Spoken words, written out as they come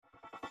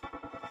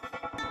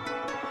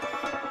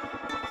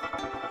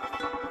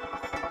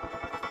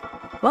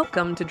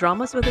Welcome to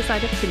Dramas with a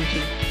Side of Kimchi,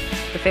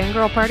 the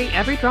fangirl party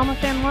every drama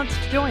fan wants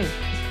to join.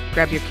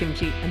 Grab your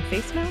kimchi and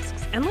face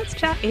masks, and let's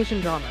chat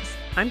Asian dramas.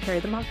 I'm Carrie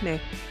the Magne.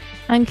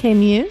 I'm Kay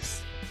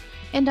Muse.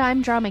 And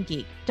I'm Drama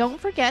Geek.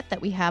 Don't forget that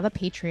we have a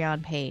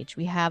Patreon page.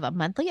 We have a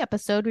monthly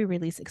episode we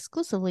release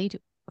exclusively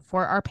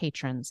for our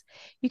patrons.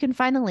 You can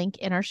find the link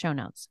in our show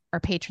notes. Our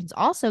patrons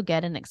also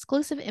get an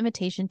exclusive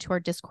invitation to our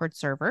Discord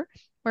server,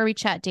 where we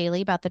chat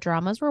daily about the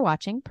dramas we're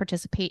watching,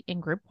 participate in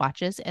group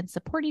watches, and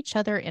support each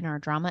other in our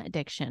drama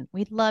addiction.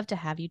 We'd love to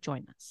have you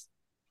join us.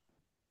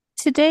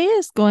 Today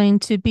is going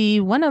to be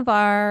one of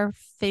our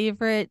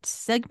favorite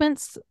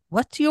segments,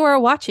 What You Are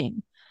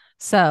Watching.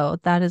 So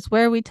that is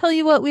where we tell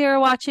you what we are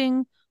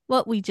watching,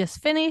 what we just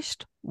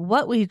finished,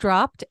 what we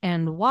dropped,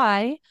 and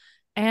why.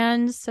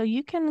 And so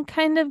you can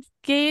kind of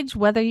gauge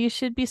whether you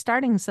should be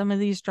starting some of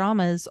these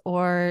dramas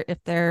or if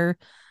they're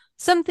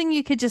something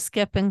you could just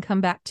skip and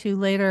come back to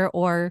later,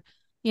 or,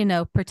 you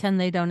know, pretend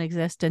they don't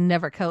exist and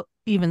never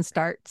even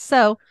start.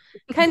 So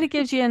kind of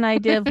gives you an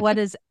idea of what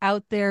is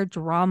out there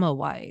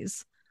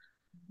drama-wise.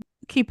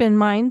 Keep in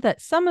mind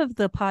that some of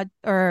the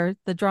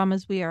the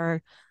dramas we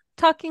are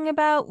talking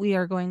about, we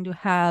are going to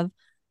have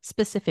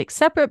specific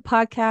separate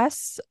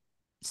podcasts.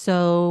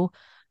 So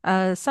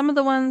some of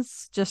the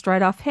ones just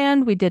right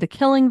offhand, we did a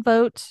Killing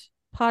Vote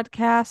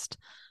podcast.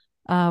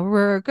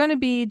 We're going to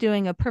be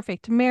doing a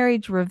Perfect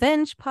Marriage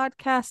Revenge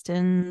podcast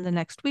in the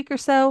next week or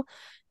so.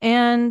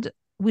 And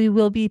we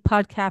will be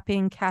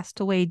podcapping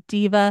Castaway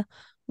Diva,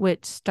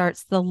 which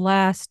starts the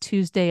last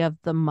Tuesday of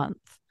the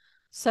month.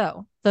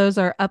 So those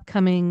are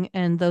upcoming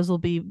and those will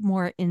be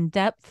more in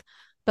depth.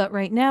 But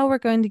right now we're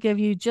going to give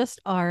you just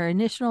our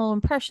initial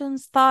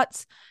impressions,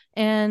 thoughts,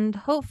 and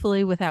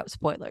hopefully without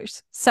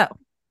spoilers. So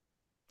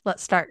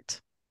let's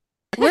start.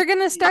 We're going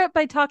to start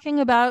by talking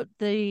about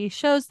the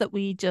shows that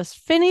we just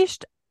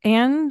finished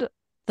and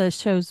the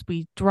shows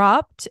we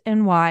dropped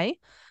and why.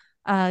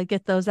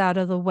 Get those out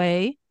of the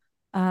way.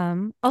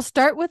 I'll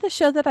start with a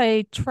show that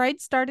I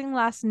tried starting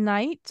last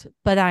night,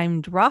 but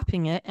I'm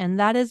dropping it, and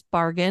that is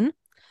Bargain.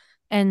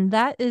 And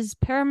that is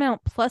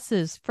Paramount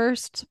Plus's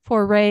first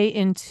foray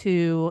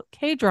into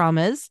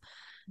K-dramas.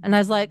 And I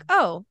was like,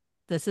 oh,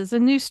 this is a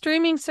new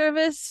streaming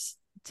service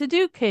to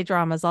do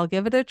K-dramas. I'll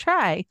give it a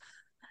try.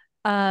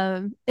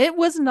 It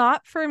was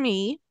not for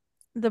me.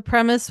 The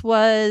premise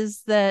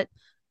was that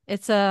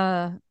it's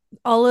all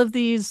of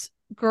these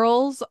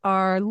girls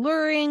are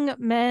luring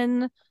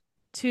men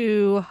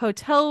to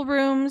hotel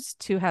rooms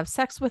to have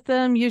sex with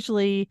them,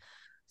 usually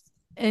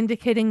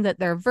indicating that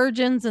they're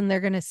virgins and they're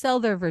going to sell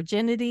their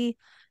virginity.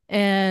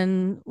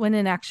 And when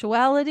in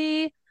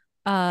actuality,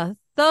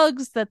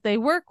 thugs that they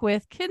work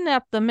with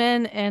kidnap the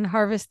men and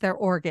harvest their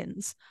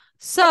organs.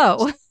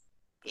 So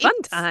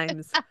fun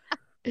times.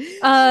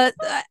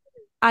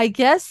 I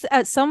guess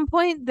at some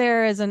point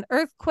there is an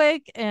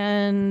earthquake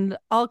and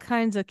all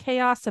kinds of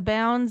chaos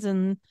abounds,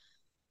 and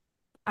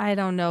I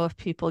don't know if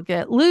people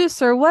get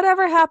loose or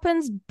whatever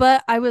happens,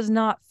 but I was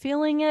not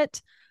feeling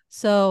it.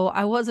 So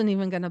I wasn't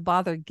even going to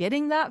bother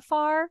getting that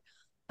far.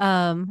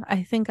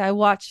 I think I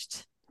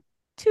watched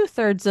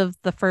 2/3 of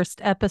the first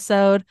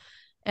episode.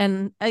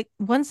 And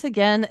once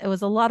again, it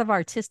was a lot of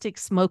artistic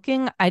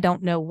smoking. I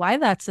don't know why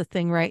that's a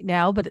thing right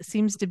now, but it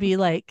seems to be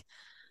like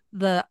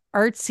the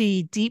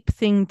artsy, deep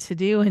thing to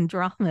do in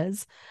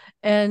dramas.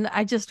 And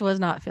I just was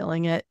not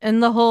feeling it.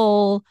 And the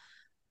whole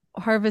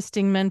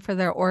harvesting men for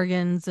their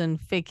organs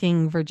and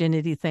faking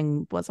virginity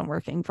thing wasn't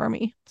working for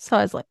me. So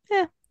I was like,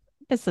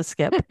 it's a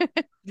skip.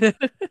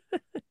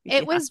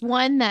 It was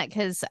one that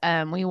because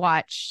we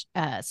watch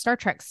Star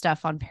Trek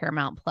stuff on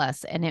Paramount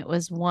Plus, and it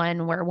was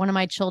one where one of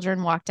my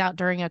children walked out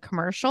during a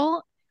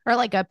commercial or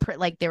like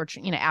they were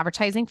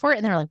advertising for it,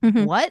 and they're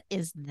like, What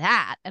is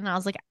that? And I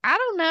was like, I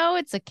don't know,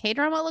 it's a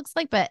K-drama, it looks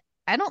like, but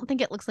I don't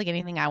think it looks like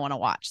anything I want to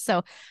watch.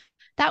 So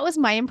that was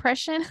my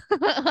impression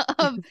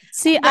of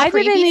see, I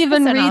didn't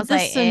even read the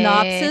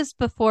synopsis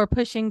before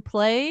pushing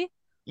play.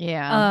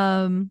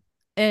 Yeah.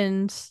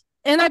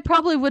 And I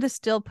probably would have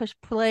still pushed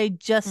play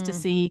just to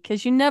see,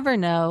 because you never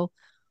know.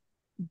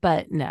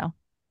 But no,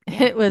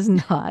 it was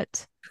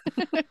not.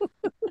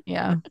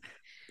 Yeah,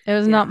 it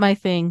was not my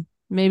thing.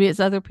 Maybe it's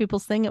other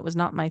people's thing. It was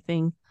not my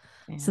thing.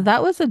 Yeah. So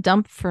that was a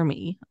dump for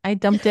me. I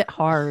dumped it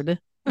hard.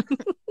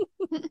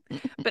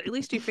 But at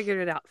least you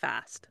figured it out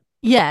fast.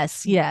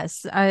 Yes.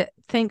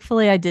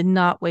 Thankfully, I did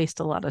not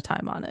waste a lot of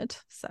time on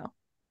it. So.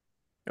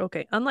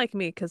 Okay, unlike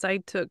me, because I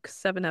took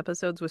 7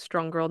 episodes with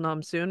Strong Girl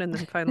Namsoon, and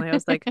then finally I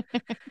was like,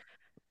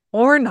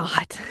 or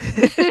not.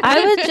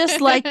 I would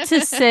just like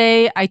to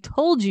say, I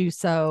told you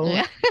so.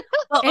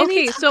 Well,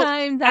 okay, so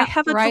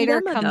that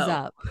writer comes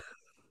up.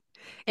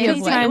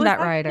 Anytime that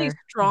writer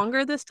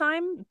stronger this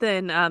time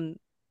than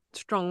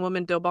Strong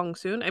Woman Do Bong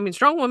Soon. I mean,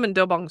 Strong Woman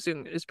Do Bong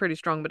Soon is pretty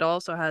strong, but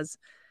also has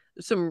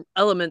some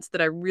elements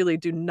that I really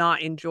do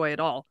not enjoy at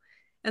all.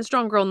 And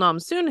Strong Girl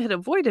Namsoon had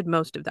avoided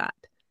most of that.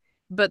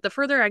 But the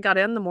further I got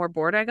in, the more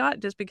bored I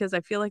got, just because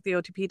I feel like the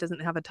OTP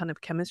doesn't have a ton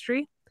of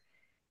chemistry.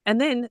 And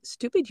then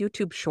stupid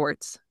YouTube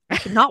shorts. I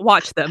could not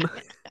watch them.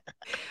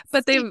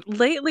 But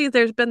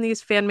there's been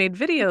these fan-made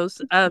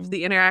videos of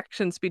the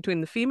interactions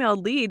between the female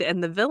lead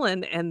and the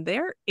villain, and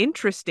they're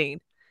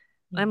interesting.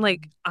 I'm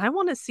like, I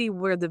want to see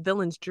where the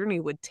villain's journey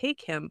would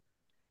take him,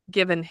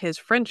 given his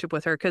friendship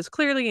with her, because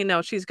clearly,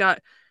 she's got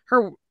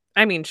her.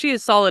 I mean, she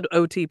is solid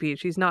OTP.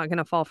 She's not going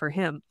to fall for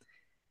him.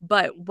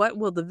 But what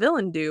will the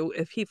villain do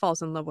if he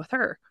falls in love with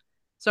her?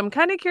 So I'm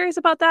kind of curious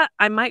about that.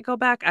 I might go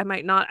back. I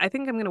might not. I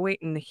think I'm going to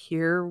wait and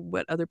hear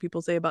what other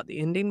people say about the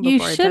ending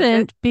before I judge it. You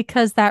shouldn't,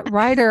 because that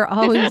writer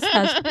always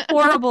has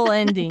horrible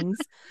endings.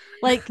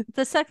 Like,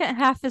 the second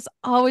half is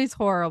always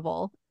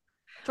horrible.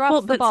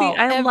 Drops the ball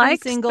every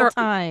single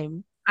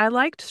time. I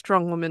liked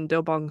Strong Woman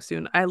Do Bong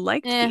Soon. I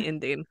liked the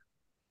ending.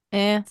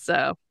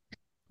 So.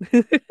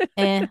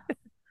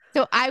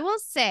 So I will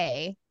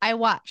say I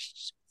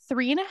watched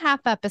 3.5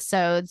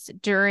 episodes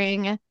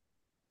during,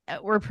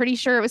 we're pretty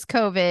sure it was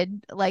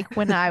COVID, like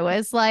when I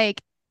was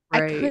like,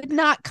 right. I could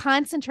not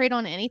concentrate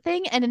on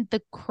anything. And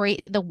the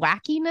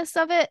wackiness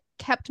of it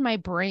kept my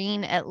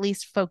brain at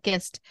least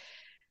focused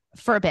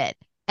for a bit.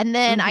 And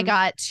then I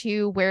got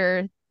to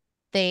where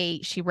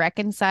she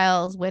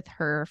reconciles with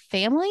her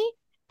family.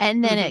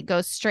 And then it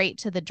goes straight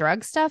to the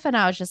drug stuff. And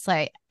I was just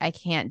like, I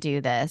can't do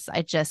this.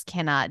 I just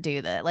cannot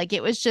do that. Like,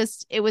 it was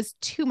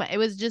too much. It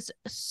was just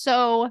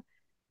so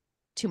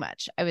too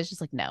much. I was just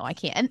like, no, I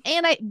can't.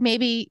 And I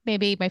maybe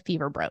my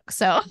fever broke.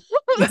 So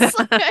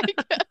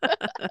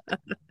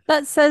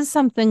that says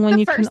something when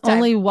you can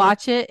only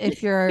watch it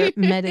if you're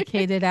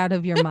medicated out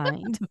of your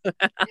mind.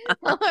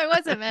 Well, I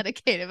wasn't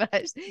medicated,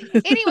 but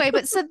anyway,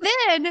 but so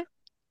then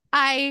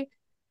I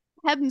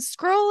have been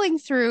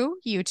scrolling through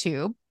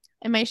YouTube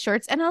in my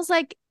shorts, and I was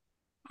like,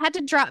 had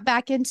to drop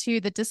back into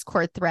the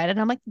Discord thread,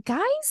 and I'm like,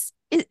 guys,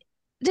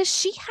 does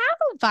she have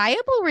a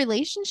viable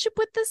relationship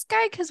with this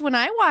guy? Because when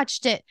I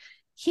watched it,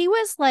 he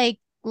was like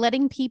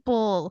letting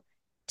people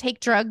take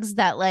drugs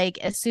that, like,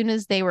 as soon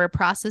as they were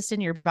processed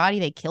in your body,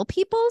 they kill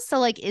people. So,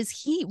 like, is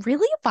he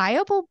really a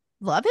viable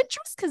love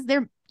interest? Because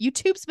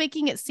YouTube's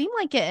making it seem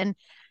like it, and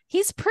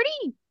he's pretty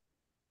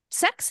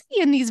sexy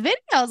in these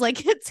videos.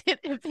 Like,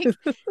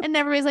 and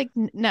everybody's like,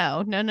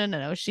 no.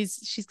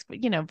 She's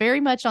very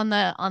much on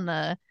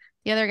the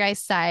other guy's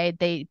side.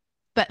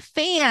 But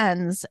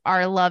fans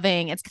are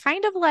loving. It's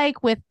kind of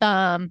like with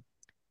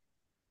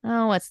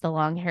what's the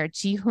long hair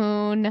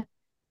Jihoon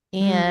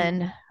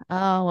and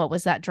what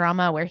was that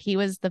drama where he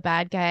was the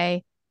bad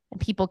guy and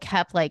people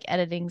kept like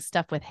editing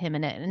stuff with him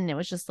in it, and it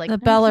was just like the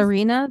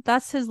ballerina.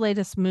 That's his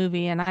latest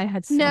movie, and I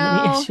had so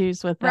many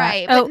issues with that.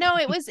 Right, but no,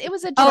 it was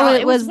a drama.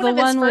 It was the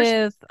one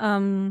with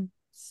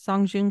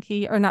Song Joong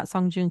Ki, or not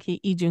Song Joong Ki,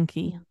 Lee Joon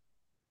Ki.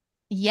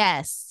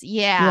 Yes,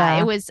 yeah,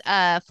 it was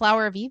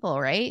Flower of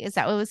Evil, right? Is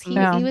that what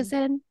he was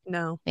in?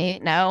 No,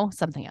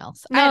 something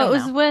else. No, it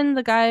was when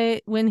the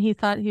guy, when he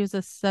thought he was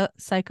a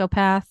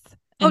psychopath.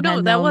 Oh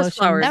no, that was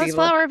Flower of Evil. That was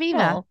Flower of Evil.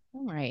 Yeah.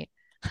 All right.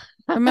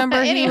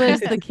 Remember, he was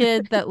the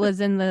kid that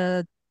was in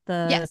the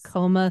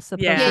coma,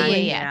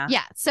 supposedly. Yeah.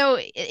 So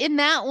in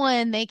that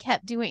one, they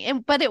kept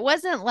doing, but it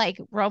wasn't like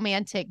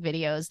romantic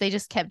videos. They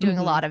just kept doing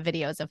a lot of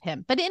videos of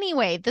him. But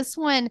anyway, this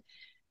one,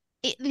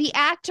 the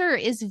actor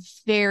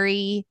is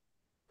very,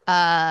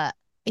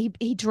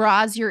 he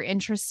draws your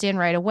interest in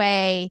right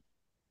away.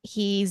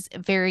 He's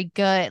very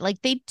good.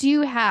 Like, they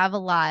do have a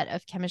lot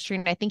of chemistry,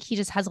 and I think he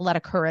just has a lot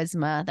of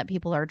charisma that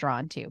people are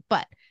drawn to.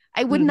 But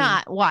I would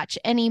not watch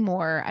any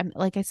more.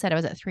 Like I said, I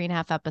was at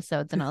 3.5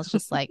 episodes, and I was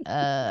just like,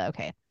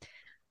 okay.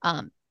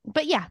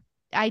 But yeah,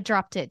 I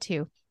dropped it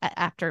too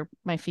after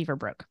my fever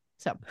broke.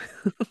 So,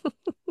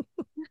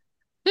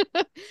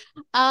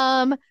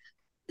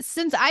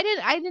 since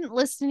I didn't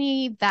list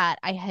any that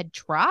I had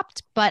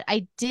dropped, but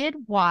I did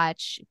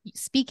watch,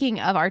 speaking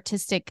of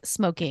artistic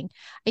smoking,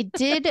 I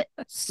did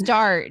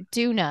start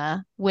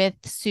Duna with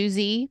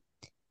Susie,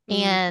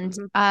 and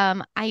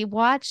I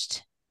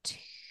watched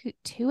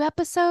two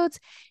episodes,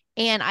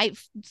 and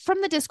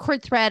from the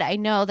Discord thread, I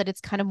know that it's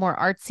kind of more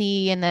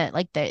artsy, and that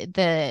like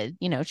the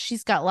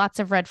she's got lots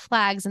of red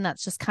flags, and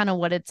that's just kind of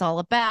what it's all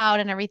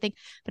about and everything.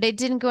 But I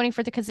didn't go any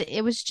further because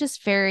it was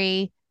just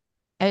very,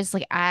 I was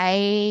like,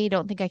 I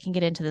don't think I can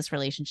get into this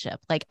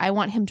relationship. Like, I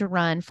want him to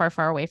run far,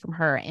 far away from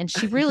her. And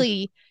she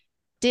really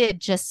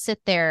did just sit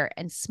there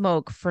and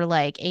smoke for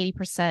like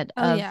 80%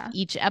 of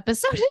each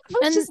episode.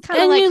 And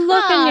you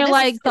look and you're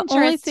like, the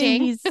only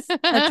thing he's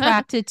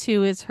attracted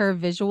to is her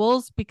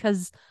visuals,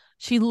 because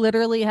she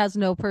literally has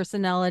no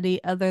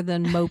personality other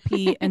than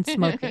mopey and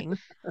smoking.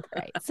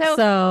 Right.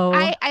 So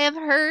I have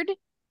heard,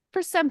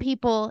 for some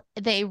people,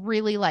 they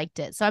really liked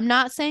it. So I'm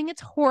not saying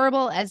it's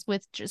horrible, as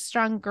with just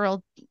Strong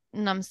Girl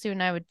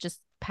Namsoon, I would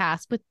just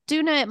pass. With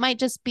Duna, it might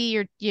just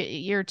be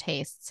your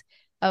tastes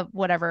of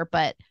whatever.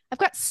 But I've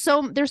got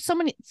there's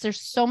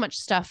so much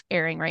stuff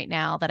airing right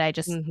now that I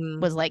just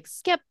was like,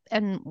 skip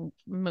and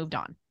moved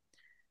on.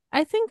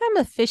 I think I'm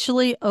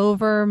officially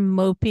over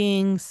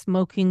moping,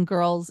 smoking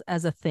girls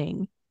as a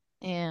thing.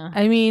 Yeah.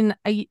 I mean,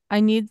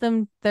 I need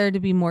there to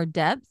be more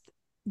depth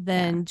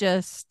than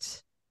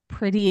just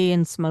pretty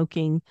and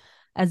smoking,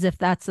 as if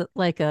that's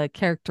like a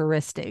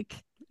characteristic,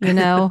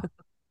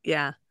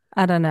 Yeah.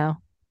 I don't know.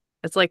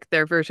 It's like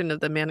their version of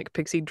the Manic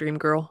Pixie Dream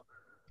Girl.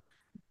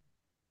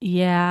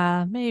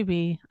 Yeah,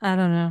 maybe. I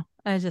don't know.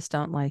 I just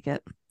don't like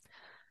it.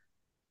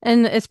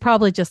 And it's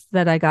probably just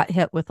that I got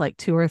hit with like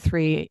 2 or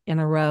 3 in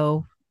a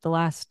row the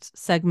last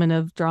segment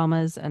of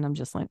dramas, and I'm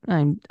just like,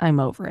 I'm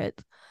over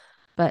it.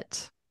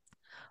 But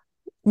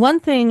one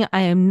thing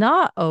I am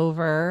not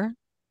over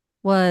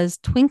was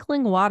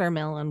Twinkling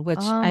Watermelon, which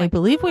Oh I my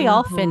believe we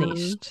all Mhm.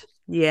 finished.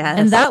 Yes.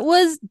 And that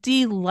was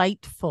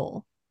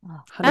delightful. God.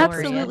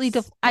 Absolutely.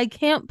 Glorious. I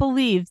can't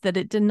believe that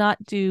it did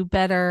not do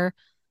better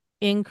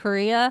in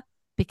Korea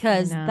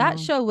because that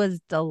know. show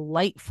was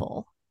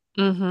delightful.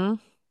 Mm-hmm.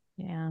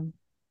 Yeah.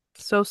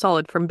 So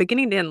solid from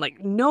beginning to end, like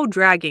no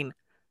dragging,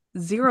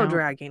 zero No.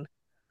 dragging.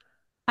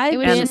 I It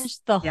was binged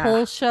just- the yeah.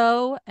 whole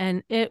show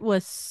and it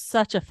was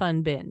such a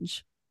fun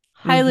binge.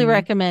 Highly Mhm.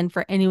 recommend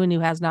for anyone who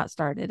has not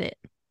started it.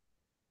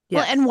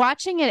 Well, and Yes.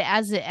 watching it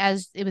as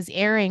it was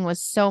airing was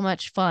so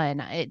much fun.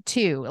 It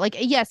too. Like,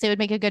 yes, it would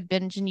make a good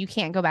binge, and you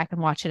can't go back and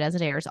watch it as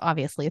it airs.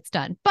 Obviously, it's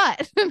done.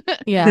 But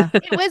Yeah.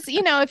 it was,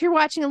 if you're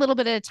watching a little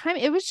bit at a time,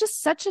 it was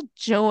just such a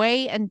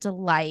joy and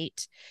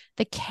delight.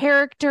 The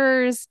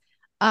characters,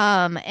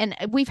 and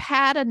we've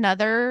had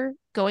another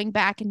going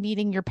back and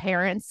meeting your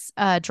parents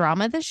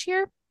drama this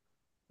year.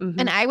 Mhm.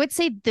 And I would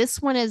say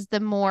this one is the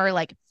more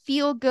like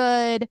feel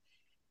good.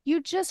 You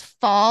just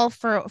fall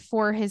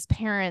for his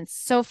parents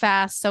so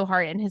fast, so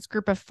hard, and his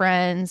group of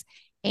friends,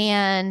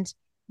 and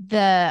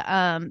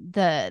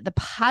the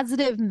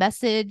positive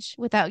message,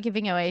 without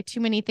giving away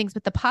too many things,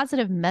 but the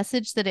positive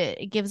message that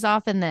it gives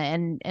off,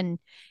 and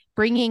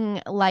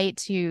bringing light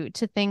to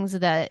things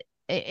that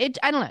it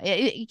I don't know.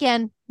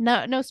 Again,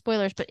 no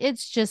spoilers, but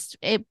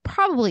it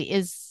probably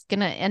is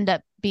gonna end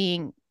up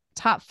being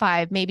top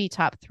 5, maybe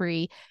top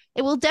 3.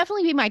 It will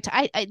definitely be my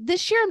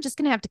this year. I'm just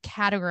gonna have to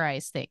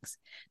categorize things.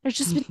 There's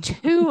just been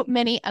too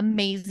many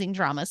amazing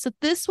dramas. So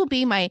this will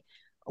be my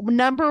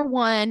number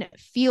one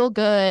feel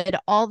good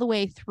all the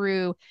way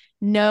through.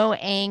 No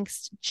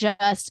angst.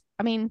 Just,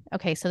 I mean,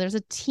 okay, so there's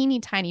a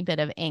teeny tiny bit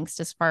of angst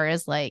as far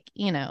as like,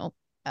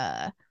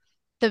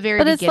 the very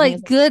But it's beginning.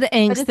 like good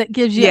angst that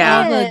gives you Yeah.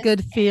 all the Yes, good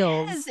it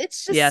feels. is.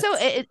 It's just Yes. so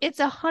it's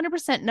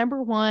 100% number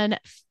one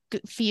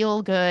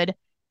feel good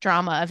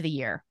drama of the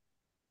year,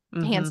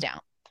 hands Mhm. down.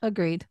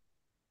 Agreed.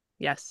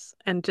 Yes.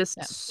 And just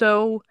Yeah.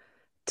 so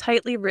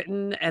tightly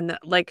written and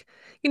like,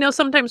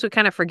 sometimes we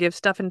kind of forgive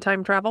stuff in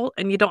time travel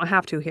and you don't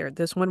have to here.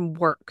 This one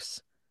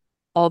works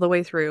all the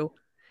way through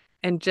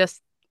and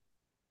just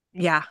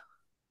yeah.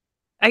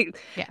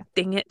 Yeah.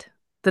 Dang it.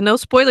 The no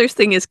spoilers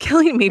thing is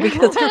killing me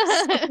because there's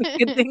so many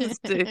good things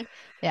to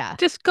Yeah.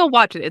 just go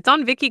watch it. It's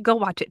on Viki. Go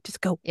watch it.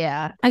 Just go.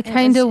 Yeah. I It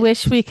kind was of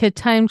wish just- we could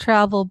time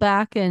travel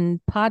back and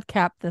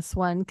podcap this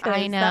one I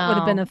because know. that would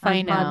have been a fun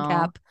I know.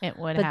 podcap. It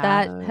would But have.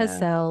 that Oh, has yeah.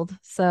 sailed, I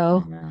so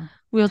know.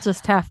 we'll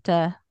just have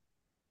to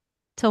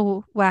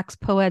wax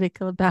poetic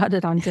about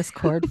it on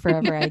Discord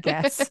forever, I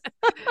guess.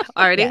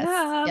 Already Yes.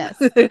 have.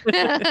 Yes.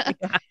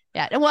 Yeah.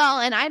 Yeah. Well,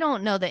 and I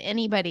don't know that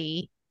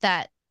anybody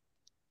that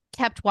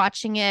kept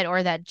watching it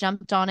or that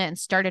jumped on it and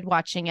started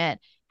watching it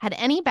had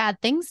any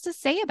bad things to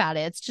say about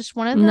it. It's just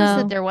one of those No.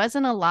 that there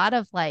wasn't a lot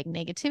of like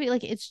negativity.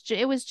 Like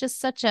it was just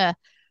such a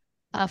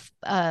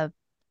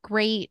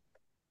great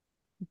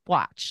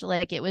watch.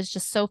 Like it was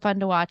just so fun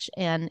to watch,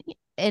 and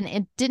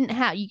it didn't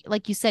have,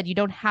 like you said, you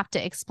don't have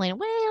to explain,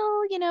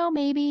 well,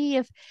 maybe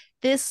if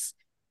this,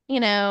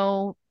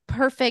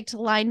 perfect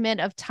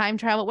alignment of time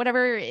travel,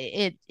 whatever,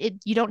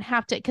 you don't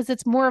have to, because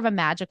it's more of a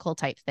magical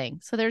type thing.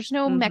 So there's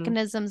no Mhm.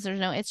 mechanisms,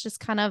 it's just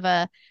kind of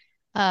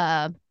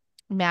a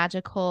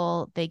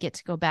magical, they get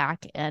to go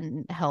back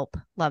and help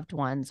loved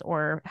ones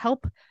or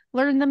help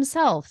learn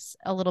themselves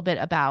a little bit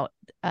about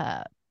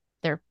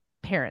their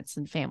parents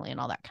and family and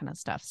all that kind of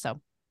stuff. So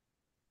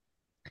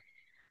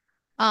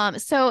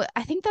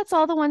I think that's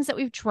all the ones that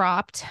we've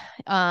dropped.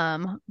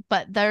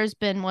 But there's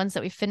been ones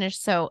that we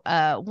finished. So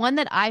one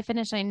that I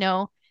finished, I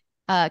know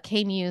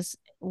K Muse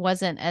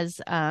wasn't as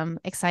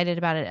excited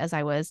about it as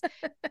I was.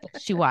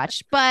 She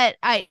watched, but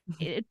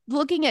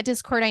looking at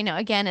Discord, I know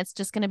again it's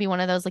just going to be one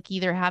of those, like, you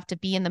either have to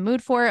be in the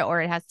mood for it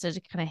or it has to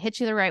kind of hit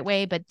you the right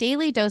way. But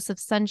Daily Dose of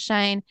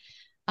Sunshine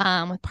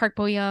with Park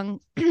Bo Young,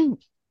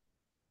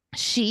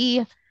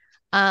 she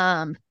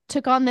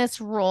took on this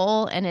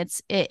role, and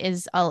it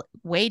is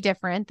way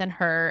different than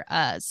her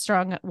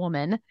strong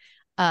woman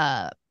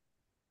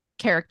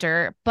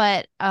character,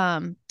 but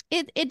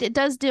it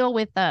does deal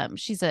with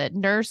she's a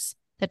nurse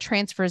that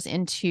transfers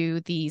into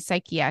the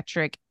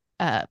psychiatric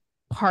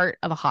part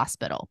of a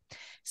hospital.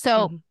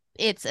 So Mhm.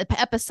 it's an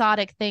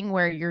episodic thing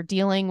where you're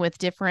dealing with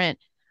different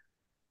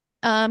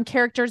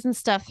characters and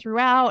stuff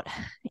throughout,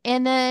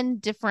 and then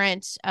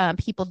different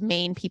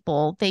main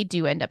people, they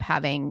do end up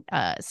having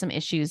some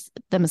issues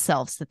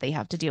themselves that they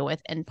have to deal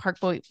with. And Park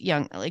Bo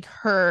Young, like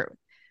her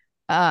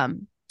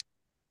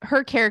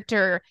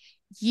character,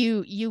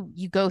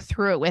 you go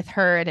through it with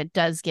her, and it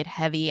does get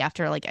heavy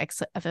after like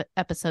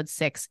episode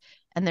 6,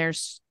 and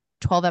there's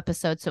 12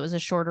 episodes, so it was a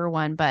shorter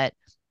one, but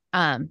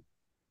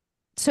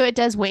so it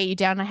does weigh you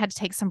down. I had to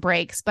take some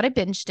breaks, but I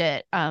binged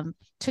it,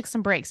 took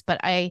some breaks, but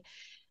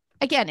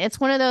again, it's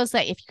one of those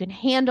that if you can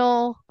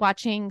handle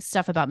watching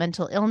stuff about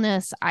mental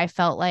illness, I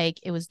felt like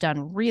it was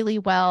done really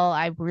well.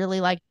 I really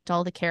liked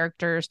all the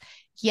characters.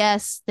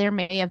 Yes, there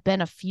may have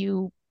been a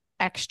few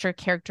extra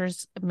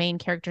characters, main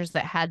characters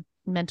that had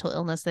mental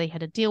illness they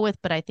had to deal with,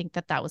 but I think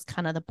that that was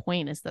kind of the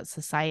point, is that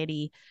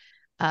society,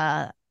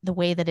 the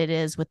way that it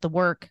is with the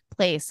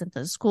workplace and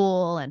the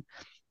school and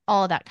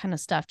all of that kind of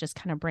stuff just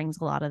kind of brings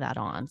a lot of that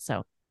on.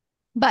 So,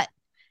 but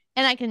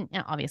and I can,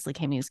 obviously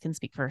Kay Muse can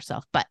speak for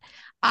herself, but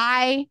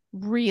I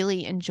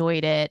really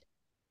enjoyed it.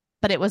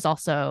 But it was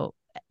also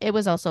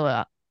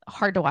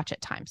hard to watch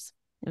at times.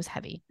 It was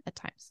heavy at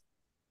times.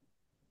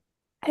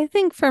 I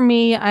think for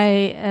me, I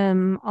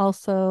am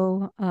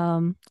also,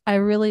 I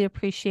really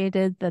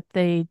appreciated that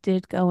they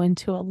did go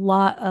into a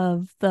lot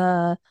of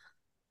the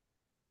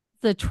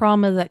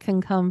trauma that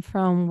can come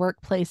from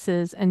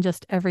workplaces and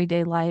just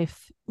everyday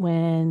life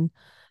when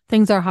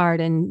things are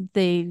hard. And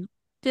they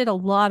did a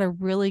lot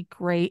of really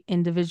great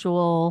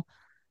individual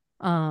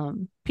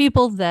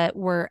people that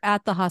were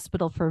at the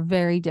hospital for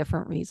very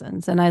different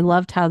reasons. And I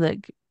loved how that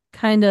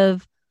kind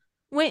of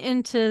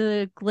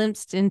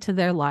glimpsed into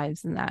their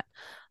lives in that.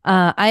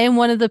 I am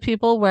one of the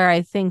people where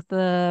I think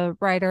the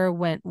writer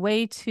went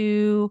way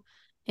too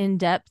in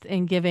depth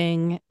in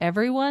giving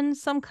everyone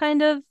some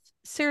kind of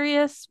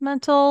serious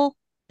mental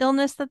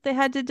illness that they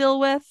had to deal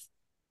with.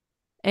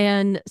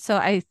 And so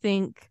I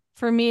think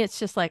for me, it's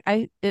just like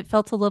it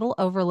felt a little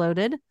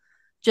overloaded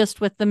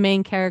just with the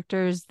main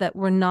characters that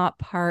were not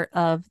part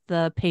of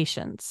the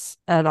patients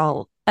at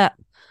all.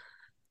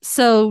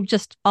 So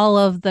just all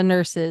of the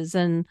nurses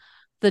and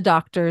the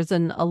doctors,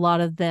 and a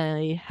lot of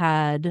they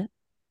had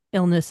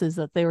illnesses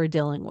that they were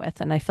dealing with.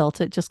 And I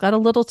felt it just got a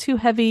little too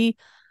heavy,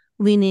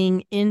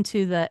 leaning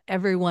into the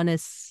everyone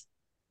is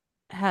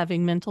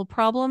having mental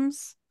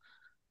problems.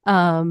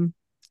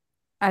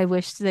 I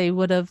wish they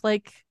would have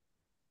like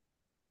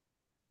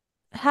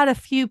had a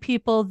few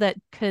people that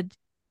could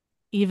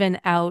even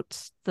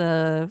out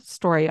the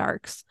story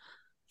arcs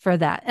for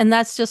that. And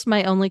that's just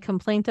my only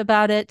complaint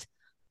about it.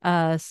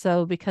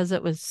 So because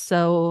it was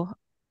so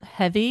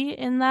heavy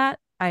in that,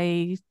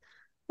 I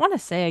want to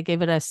say I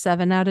gave it a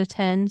 7 out of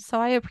 10. So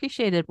I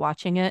appreciated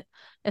watching it.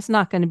 It's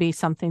not going to be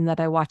something that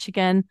I watch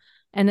again.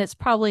 And it's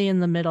probably in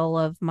the middle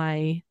of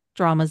my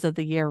dramas of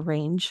the year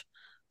range.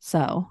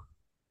 So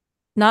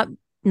not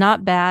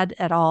bad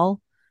at all.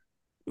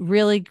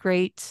 Really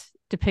great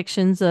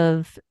depictions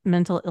of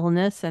mental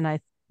illness, and I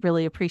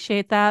really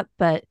appreciate that,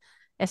 but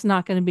it's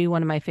not going to be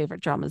one of my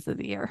favorite dramas of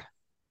the year.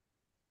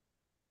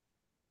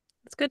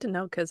 It's good to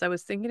know because I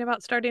was thinking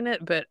about starting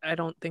it, but I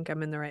don't think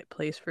I'm in the right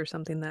place for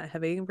something that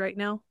heavy right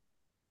now.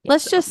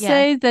 Let's just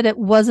say that it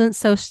wasn't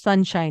so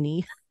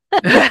sunshiny.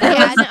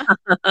 Yeah,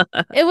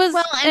 it was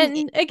well,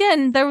 and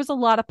again, there was a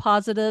lot of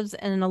positives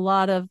and a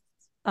lot of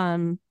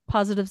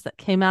positives that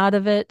came out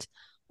of it,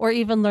 or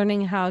even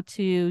learning how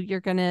to, you're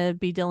going to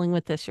be dealing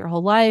with this your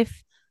whole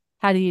life.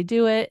 How do you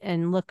do it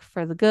and look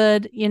for the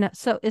good?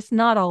 So it's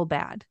not all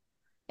bad.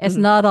 It's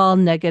not all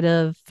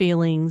negative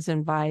feelings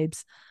and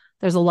vibes.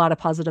 There's a lot of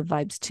positive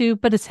vibes too,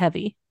 but it's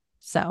heavy.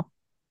 So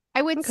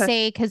I would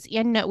say, because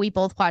we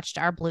both watched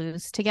Our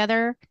Blues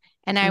together,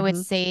 and I would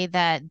say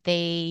that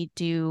they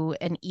do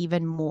an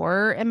even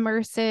more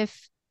immersive,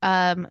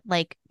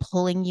 like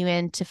pulling you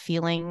into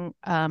feeling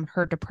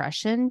her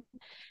depression,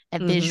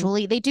 and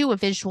visually they do a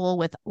visual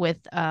with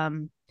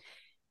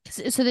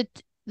so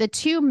the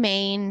two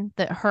main,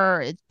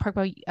 Park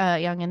Bo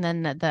Young, and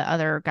then the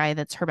other guy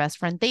that's her best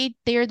friend,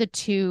 they're the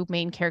two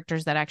main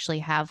characters that actually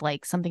have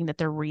like something that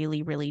they're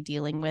really, really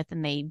dealing with,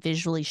 and they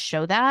visually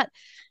show that.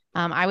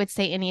 I would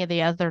say any of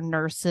the other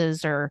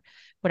nurses or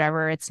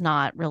whatever, it's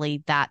not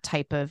really that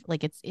type of,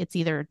 like, it's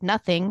either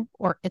nothing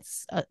or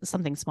it's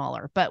something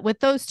smaller. But with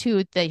those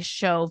two, they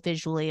show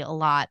visually a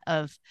lot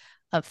of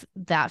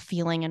that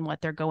feeling and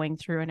what they're going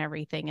through and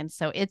everything. And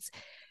so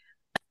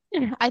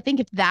I think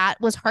if that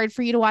was hard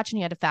for you to watch and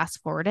you had to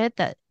fast forward it,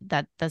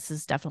 that this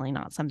is definitely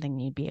not something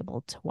you'd be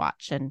able to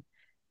watch. And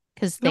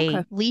because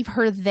they leave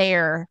her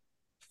there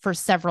for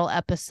several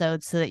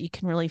episodes so that you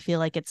can really feel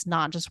like it's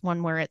not just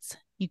one where it's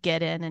you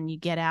get in and you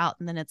get out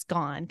and then it's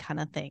gone kind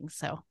of thing.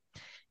 So,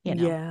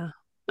 Yeah.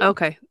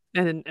 Okay.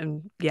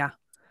 And yeah,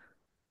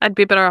 I'd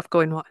be better off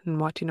going and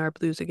watching Our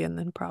Blues again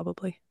then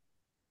probably.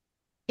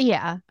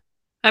 Yeah.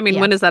 I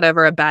mean, when is that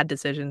ever a bad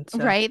decision? So.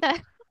 Right.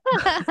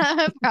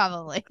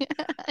 Probably.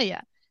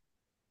 Yeah.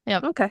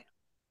 Yep. Okay.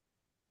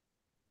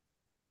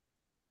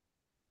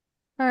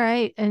 All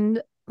right.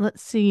 And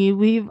let's see.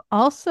 We've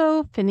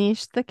also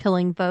finished The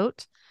Killing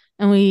Vote,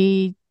 and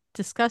we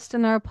discussed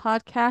in our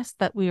podcast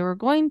that we were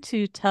going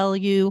to tell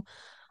you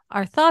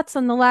our thoughts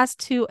on the last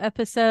 2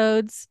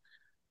 episodes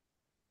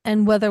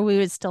and whether we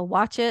would still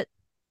watch it.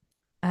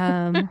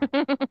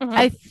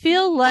 I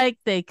feel like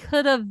they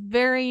could have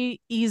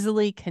very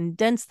easily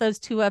condensed those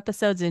 2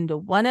 episodes into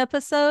 1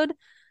 episode,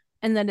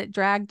 and then it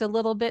dragged a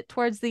little bit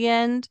towards the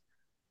end.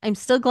 I'm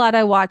still glad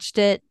I watched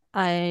it.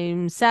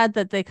 I'm sad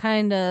that they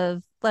kind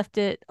of left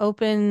it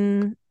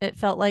open, it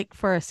felt like,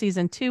 for a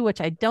season 2,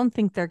 which I don't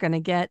think they're going to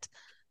get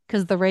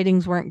because the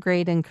ratings weren't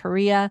great in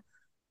Korea.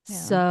 Yeah.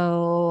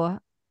 So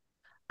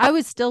I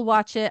would still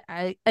watch it.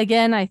 I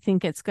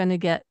think it's going to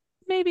get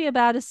maybe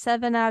about a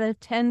 7 out of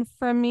 10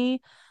 from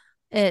me.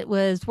 It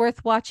was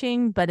worth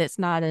watching, but it's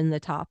not in the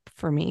top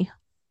for me.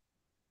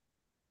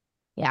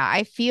 Yeah,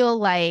 I feel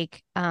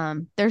like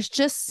there's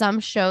just some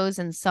shows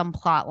and some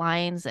plot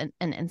lines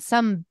and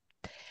some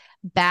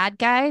bad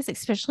guys,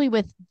 especially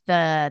with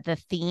the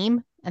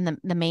theme and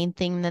the main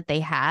theme that they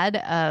had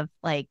of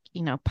like,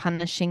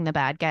 punishing the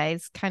bad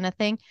guys kind of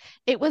thing.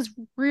 It was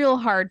real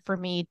hard for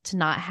me to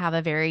not have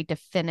a very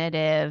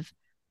definitive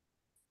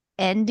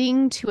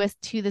ending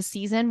to the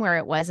season where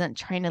it wasn't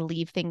trying to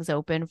leave things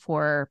open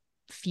for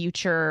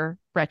future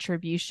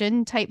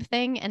retribution type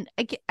thing. And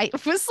I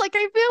was like,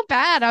 I feel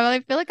bad. I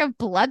feel like I'm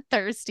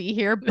bloodthirsty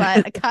here,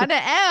 but I kind of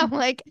am.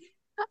 Like,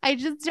 I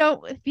just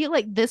don't feel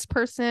like this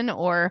person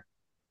or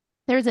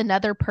there's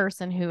another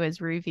person who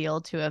is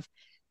revealed to have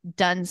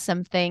done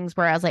some things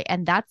where I was like,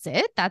 and that's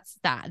it. That's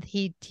that.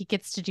 He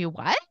gets to do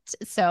what?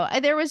 So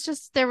there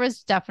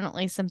was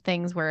definitely some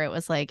things where it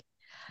was like,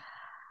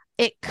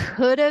 it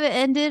could have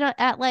ended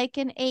at like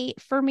an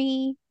 8 for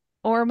me,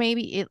 or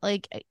maybe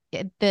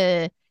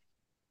the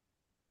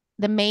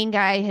main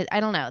guy I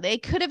don't know. They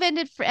could have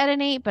ended at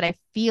an 8, but I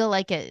feel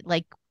like it,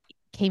 like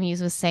K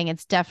Muse was saying,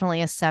 it's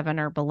definitely a 7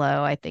 or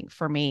below, I think,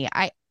 for me.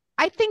 I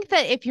think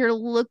that if you're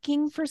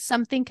looking for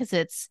something, because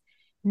it's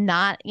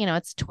not,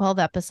 it's 12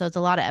 episodes,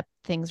 a lot of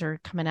things are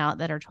coming out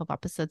that are 12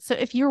 episodes. So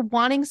if you're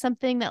wanting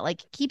something that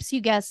like keeps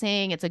you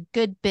guessing, it's a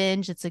good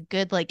binge, it's a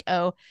good like,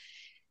 oh,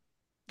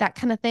 that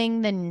kind of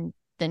thing, then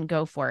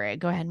go for it.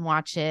 Go ahead and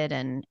watch it,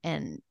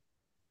 and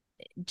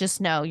just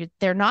know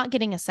they're not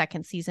getting a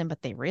second season,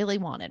 but they really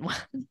wanted one.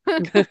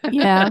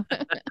 Yeah.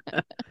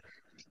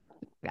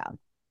 Yeah.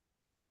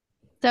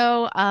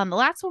 So the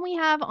last one we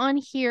have on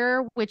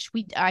here, which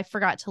I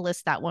forgot to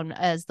list that one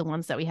as the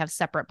ones that we have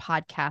separate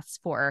podcasts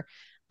for.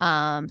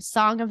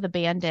 Song of the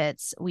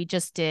Bandits, we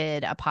just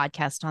did a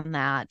podcast on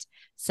that.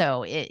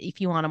 So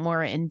if you want a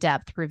more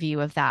in-depth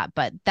review of that,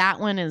 but that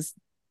one is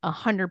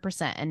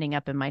 100% ending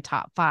up in my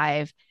top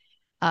 5.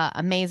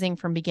 Amazing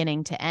from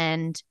beginning to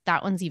end.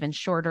 That one's even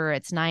shorter.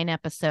 It's 9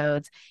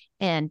 episodes,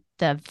 and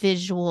the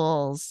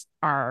visuals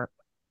are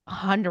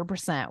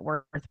 100%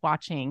 worth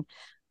watching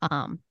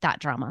that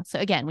drama. So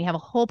again, we have a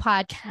whole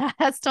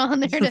podcast on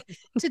there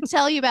to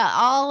tell you about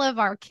all of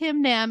our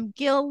Kim Nam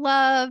Gil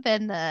love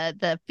and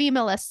the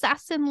female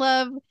assassin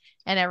love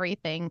and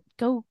everything.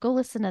 Go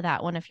listen to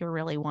that one if you're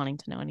really wanting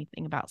to know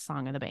anything about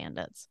Song of the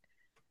Bandits.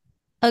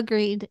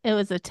 Agreed. It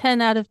was a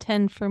 10 out of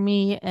 10 for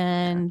me,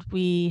 and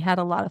we had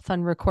a lot of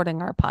fun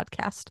recording our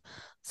podcast.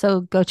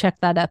 So go check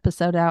that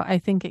episode out. I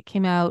think it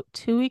came out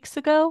 2 weeks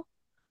ago,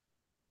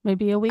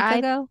 maybe a week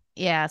ago.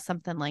 Yeah,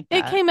 something like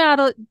that. It came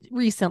out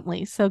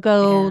recently, so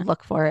go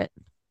look for it.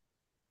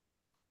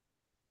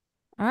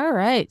 All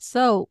right,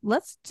 so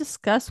let's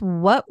discuss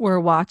what we're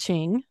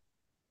watching.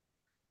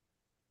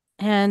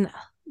 And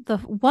the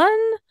one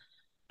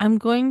I'm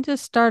going to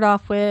start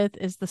off with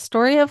is the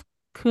story of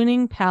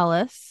Kuning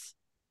Palace.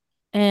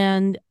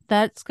 And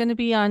that's going to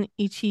be on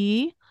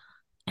Ichi.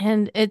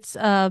 And it's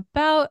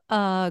about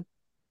a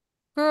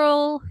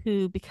girl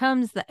who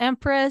becomes the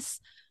empress,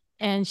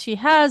 and she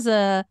has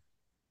a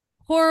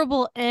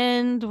horrible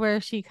end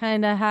where she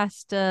kind of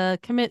has to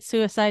commit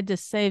suicide to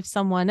save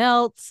someone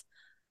else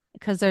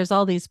because there's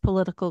all these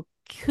political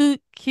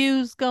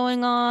cues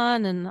going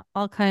on and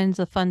all kinds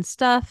of fun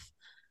stuff.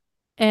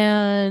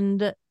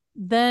 And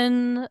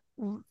then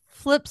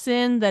flips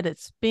in that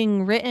it's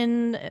being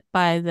written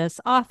by this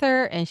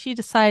author, and she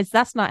decides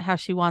that's not how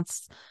she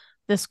wants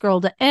this girl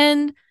to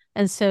end.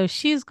 And so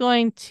she's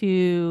going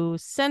to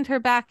send her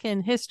back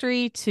in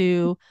history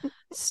to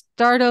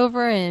start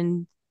over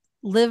and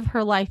live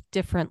her life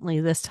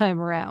differently this time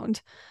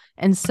around.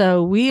 And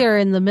so we are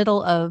in the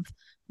middle of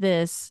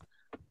this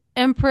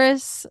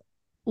empress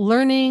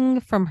learning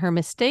from her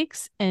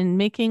mistakes and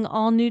making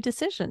all new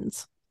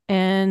decisions.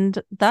 And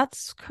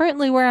that's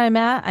currently where I'm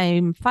at.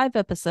 I'm 5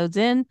 episodes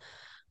in.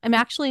 I'm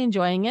actually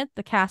enjoying it.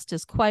 The cast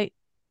is quite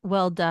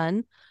well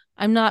done.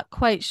 I'm not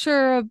quite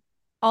sure of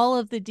all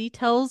of the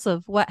details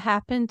of what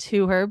happened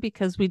to her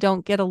because we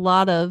don't get a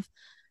lot of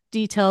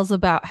details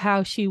about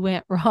how she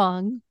went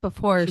wrong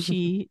before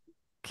she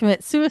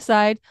commits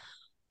suicide.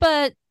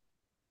 But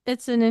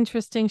it's an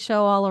interesting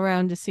show all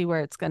around to see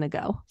where it's going to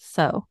go.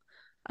 So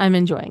I'm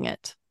enjoying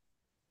it.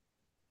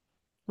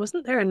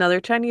 Wasn't there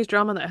another Chinese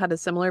drama that had a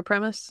similar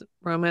premise?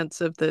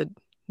 Romance of the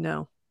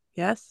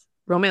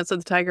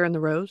Tiger and the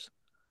Rose?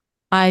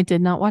 I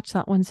did not watch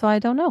that one, so I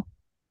don't know.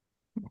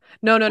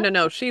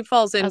 No. She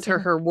falls into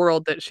her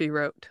world that she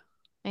wrote.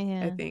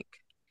 Yeah. I think.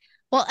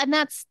 Well, and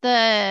that's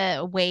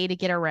the way to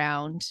get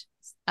around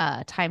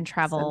time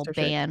travel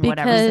ban,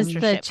 whatever. Because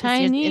the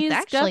Chinese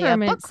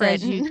government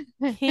says you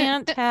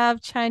can't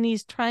have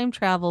Chinese time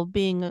travel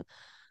being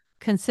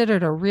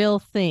considered a real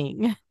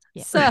thing.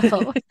 Yeah.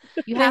 So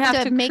you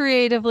have to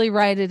creatively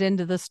write it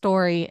into the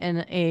story in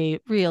a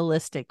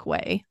realistic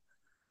way.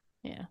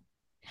 Yeah.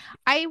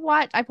 I've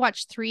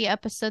watched 3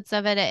 episodes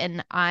of it,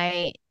 and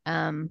I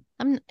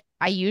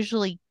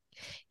usually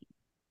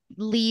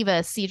leave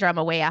a C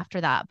drama way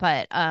after that,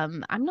 but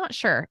I'm not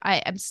sure.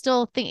 I'm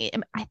still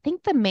thinking. I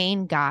think the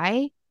main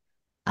guy,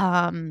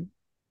 um,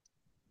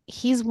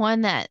 he's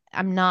one that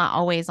I'm not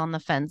always on the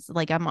fence.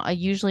 Like I'm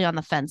usually on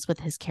the fence with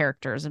his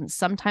characters, and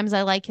sometimes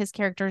I like his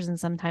characters, and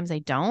sometimes I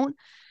don't.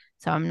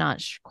 So I'm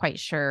not quite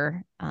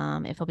sure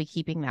if I'll be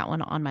keeping that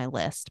one on my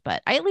list,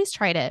 but I at least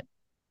tried it.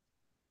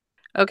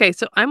 Okay,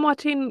 so I'm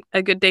watching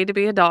A Good Day to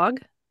Be a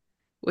Dog,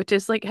 which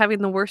is like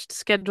having the worst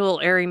schedule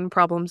airing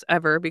problems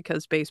ever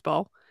because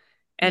baseball.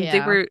 And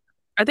Yeah.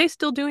 are they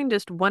still doing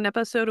just one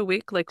episode a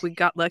week? Like we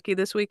got lucky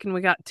this week and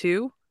we got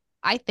two?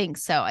 I think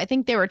so. I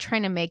think they were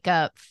trying to make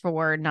up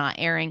for not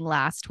airing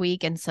last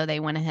week. And so they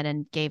went ahead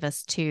and gave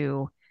us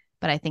two,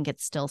 but I think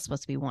it's still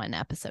supposed to be one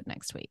episode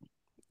next week.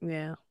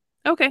 Yeah.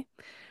 Okay.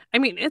 I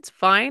mean, it's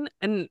fine.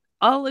 And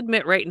I'll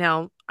admit right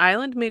now,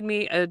 Island made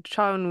me a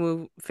Cha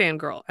Eun-woo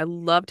fangirl. I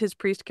loved his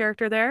priest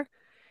character there.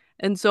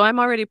 And so I'm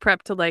already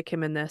prepped to like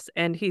him in this.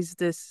 And he's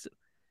this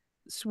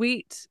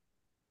sweet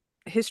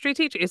history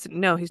teacher.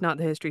 No, he's not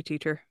the history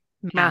teacher.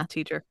 Math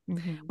teacher,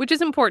 which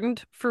is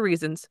important for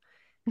reasons.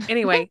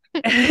 Anyway,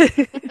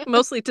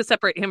 mostly to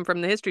separate him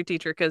from the history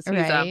teacher because he's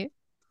I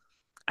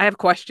have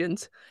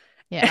questions.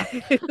 Yeah.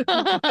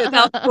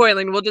 Without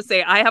spoiling, we'll just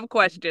say I have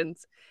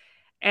questions.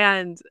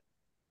 And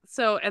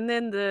so, and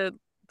then the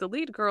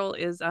lead girl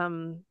is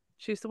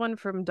she's the one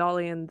from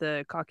Dolly and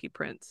the Cocky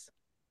Prince.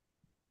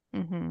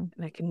 And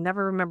I can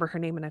never remember her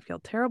name and I feel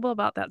terrible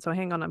about that. So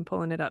hang on, I'm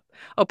pulling it up.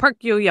 Oh, Park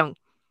Yo-young.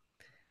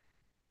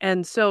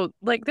 And so,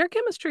 like, their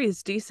chemistry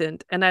is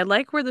decent, and I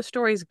like where the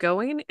story's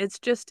going. It's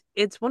just,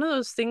 it's one of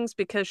those things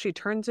because she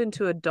turns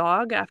into a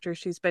dog after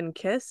she's been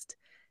kissed,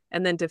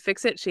 and then to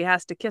fix it, she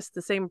has to kiss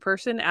the same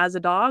person as a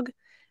dog.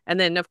 And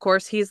then, of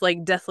course, he's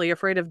like deathly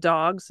afraid of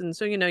dogs, and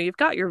so you've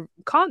got your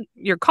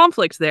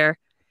conflicts there.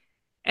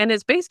 And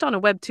it's based on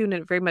a webtoon, and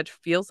it very much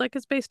feels like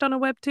it's based on a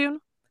webtoon.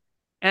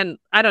 And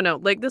I don't know,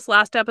 like this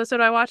last episode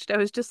I watched, I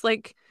was just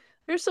like,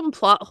 there's some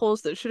plot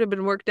holes that should have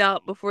been worked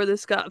out before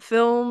this got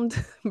filmed.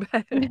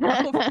 But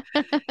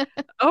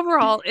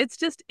overall, it's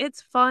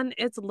fun,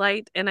 it's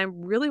light, and I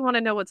really want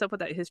to know what's up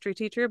with that history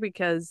teacher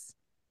because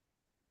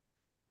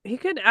he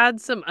could add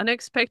some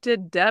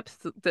unexpected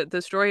depth that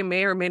the story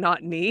may or may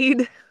not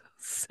need.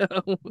 So,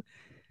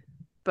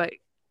 but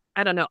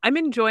I don't know. I'm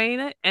enjoying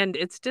it, and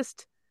it's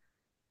just,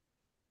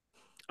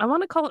 I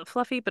want to call it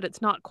fluffy, but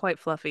it's not quite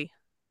fluffy.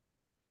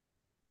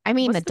 I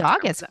mean, the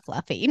dog is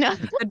fluffy. No,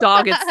 the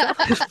dog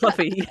itself is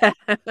fluffy.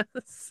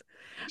 Yes.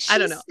 I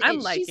don't know. I'm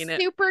liking it.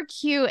 She's super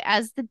cute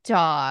as the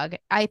dog.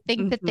 I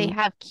think that they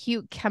have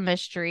cute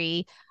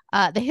chemistry.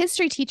 The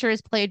history teacher is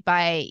played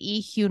by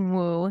Lee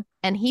Hyun-woo,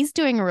 and he's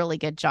doing a really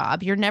good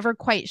job. You're never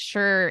quite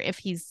sure if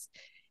he's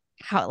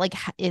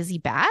is he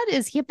bad?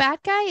 Is he a bad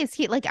guy? Is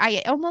he like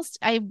I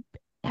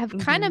have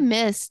kind of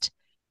missed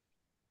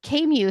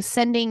Kmu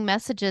sending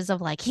messages of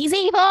like he's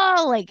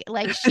evil,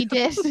 like she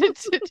did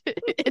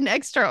in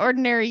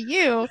Extraordinary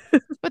You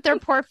with their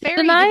poor fairy.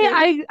 And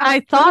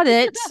I thought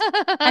it.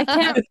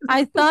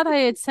 I thought I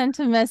had sent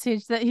a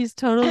message that he's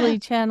totally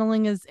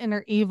channeling his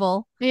inner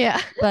evil.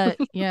 Yeah, but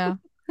yeah.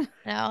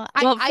 No,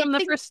 well, from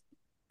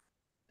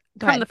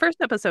the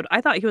first episode, I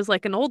thought he was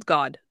like an old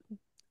god,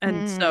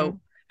 and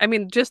so I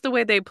mean, just the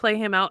way they play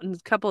him out and a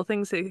couple of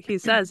things that he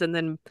says, and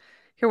then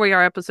here we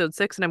are, episode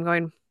 6, and I'm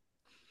going,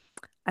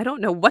 I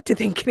don't know what to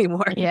think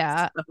anymore.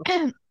 Yeah.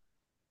 So.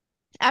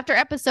 After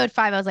episode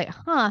 5, I was like,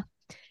 huh.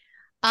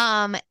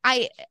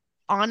 I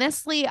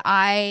honestly,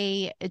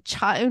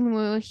 Cha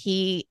Eun-woo,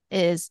 he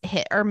is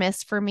hit or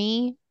miss for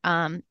me.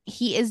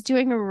 He is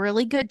doing a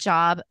really good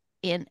job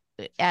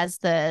as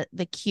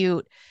the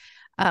cute.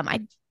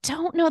 I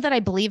don't know that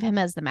I believe him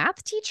as the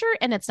math teacher,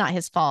 and it's not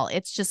his fault.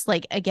 It's just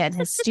like, again,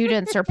 his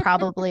students are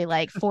probably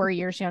like 4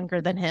 years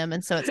younger than him,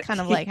 and so it's kind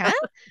of like, huh?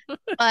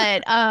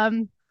 But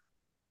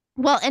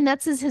well, and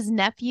that's his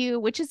nephew,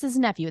 which is his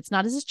nephew. It's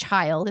not his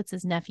child, it's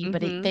his nephew,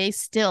 but they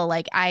still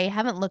like, I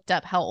haven't looked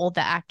up how old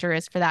the actor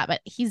is for that,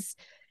 but he's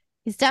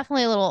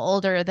definitely a little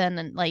older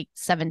than like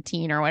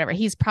 17 or whatever.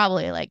 He's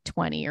probably like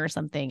 20 or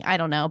something. I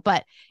don't know,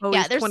 but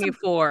yeah, there's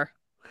 24.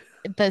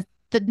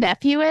 The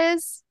nephew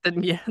is?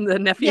 The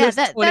nephew is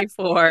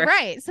 24.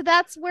 Right. So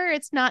that's where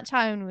it's not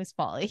Cha Eun-woo's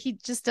fault. He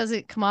just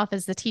doesn't come off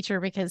as the teacher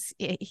because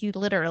he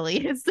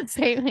literally is the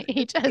same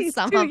age as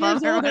some of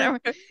them or whatever.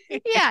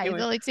 Yeah, he's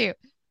only 2.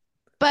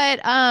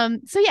 But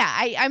so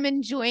yeah, I'm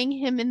enjoying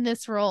him in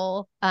this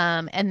role.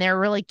 And they're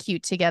really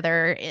cute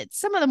together. It's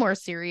some of the more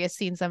serious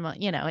scenes.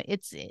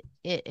 It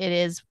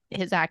is,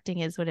 his acting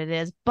is what it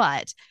is.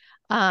 But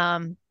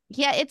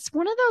yeah, it's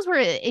one of those where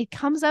it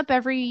comes up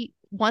every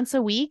once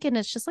a week and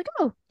it's just like,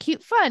 oh,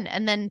 cute fun,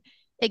 and then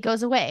it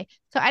goes away.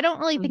 So I don't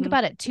really think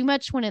about it too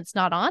much when it's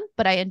not on,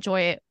 but I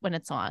enjoy it when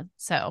it's on.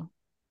 So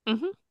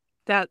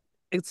that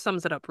it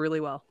sums it up really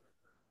well.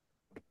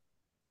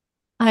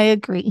 I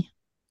agree.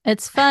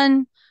 It's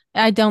fun.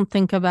 I don't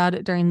think about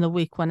it during the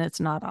week when it's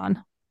not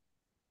on.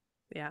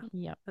 Yeah.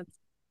 That's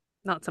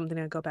not something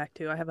I go back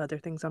to. I have other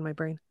things on my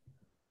brain.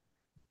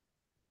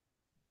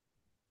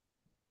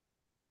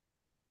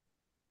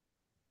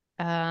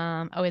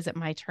 is it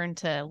my turn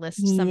to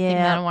list something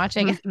that I'm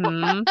watching?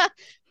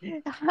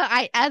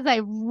 As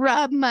I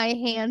rub my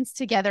hands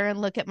together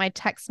and look at my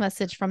text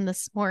message from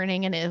this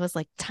morning, and it was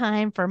like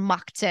time for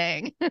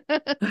Mukbang.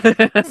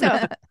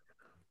 So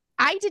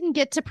I didn't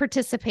get to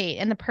participate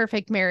in the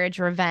Perfect Marriage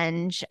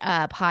Revenge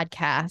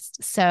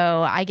podcast.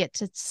 So I get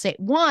to say,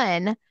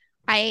 one,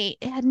 I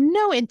had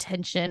no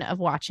intention of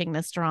watching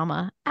this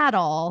drama at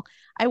all.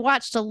 I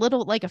watched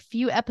a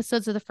few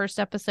episodes of the first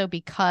episode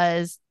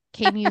because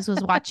Kay Muse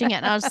was watching it,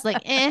 and I was just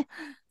like,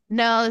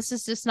 no, this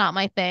is just not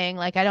my thing.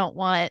 Like, I don't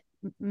want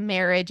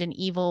marriage and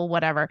evil,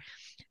 whatever.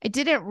 I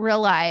didn't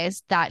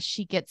realize that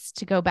she gets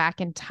to go back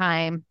in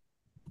time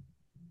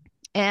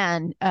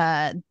and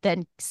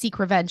then seek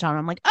revenge on him.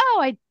 I'm like,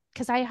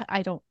 because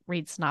I don't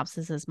read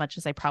synopsis as much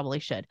as I probably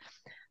should.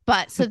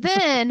 But so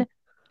then,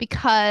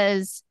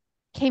 because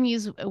Kay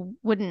Muse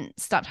wouldn't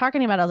stop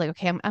talking about it, I was like,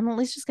 okay, I'm at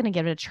least just going to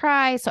give it a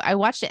try. So I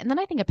watched it, and then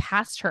I think I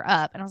passed her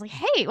up, and I was like,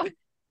 hey,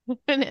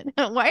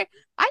 why?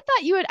 I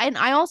thought you would. And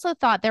I also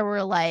thought there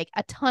were like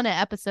a ton of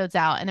episodes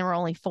out, and there were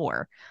only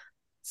 4.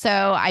 So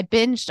I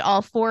binged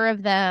all 4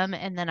 of them,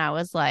 and then I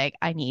was like,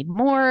 I need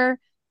more.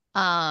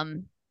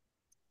 And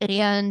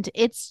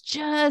it's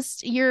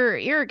just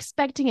you're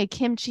expecting a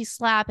kimchi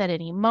slap at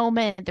any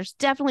moment. There's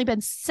definitely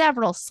been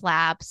several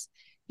slaps.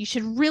 You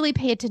should really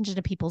pay attention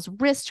to people's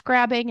wrist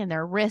grabbing and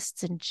their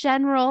wrists in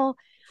general.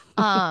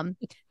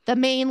 The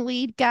main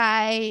lead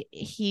guy,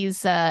 he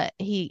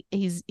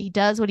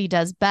does what he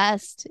does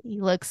best.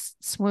 He looks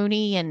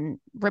swoony and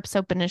rips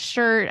open his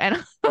shirt.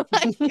 And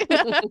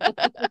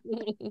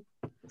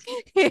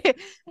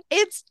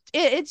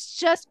it's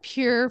just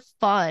pure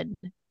fun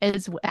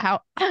is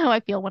how I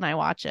feel when I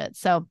watch it.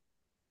 So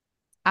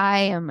I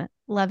am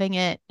loving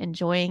it,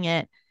 enjoying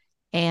it.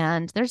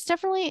 And there's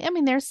definitely,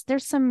 there's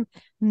some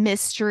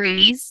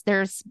mysteries.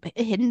 There's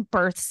hidden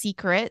birth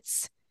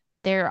secrets.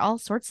 There are all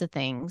sorts of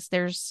things.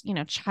 There's,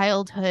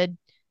 childhood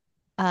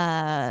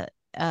brother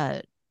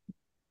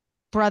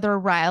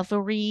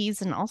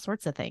rivalries and all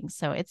sorts of things.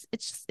 So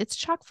it's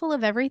chock full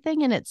of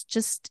everything, and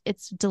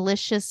it's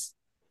delicious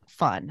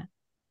fun.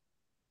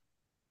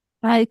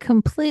 I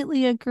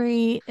completely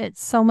agree.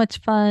 It's so much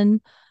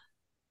fun.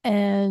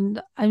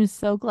 And I'm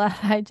so glad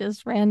I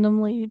just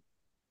randomly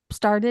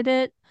started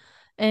it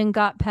and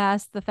got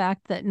past the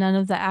fact that none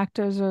of the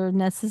actors are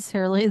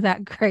necessarily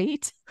that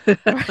great. But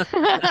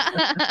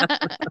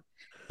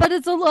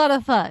it's a lot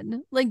of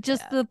fun. Like,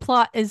 just the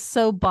plot is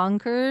so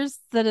bonkers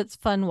that it's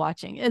fun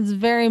watching. It's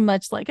very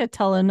much like a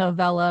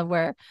telenovela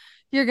where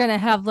you're going to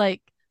have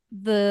like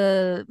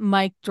the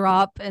mic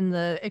drop and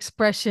the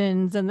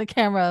expressions and the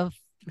camera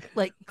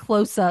like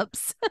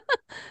close-ups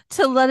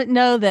to let it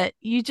know that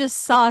you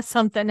just saw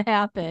something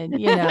happen,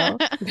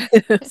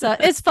 So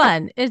it's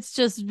fun. It's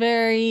just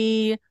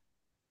very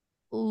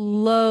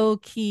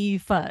low-key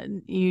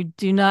fun. You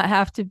do not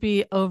have to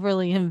be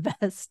overly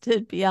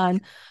invested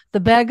beyond the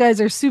bad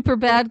guys are super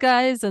bad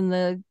guys and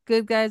the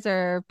good guys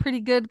are pretty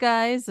good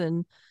guys,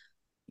 and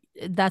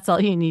that's all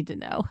you need to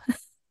know.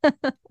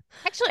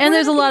 Actually, and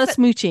there's a lot of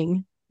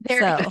smooching.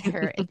 There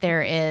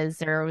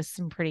was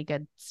some pretty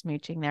good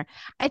smooching there.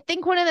 I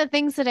think one of the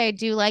things that I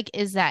do like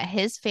is that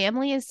his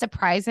family is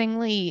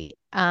surprisingly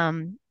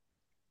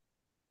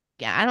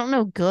I don't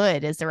know,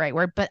 good is the right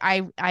word, but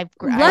I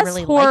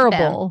really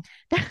horrible.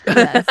 Like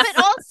them.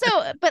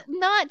 but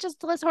not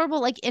just less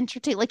horrible, like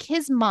entertain. Like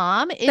his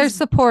mom is they're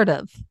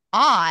supportive.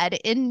 Odd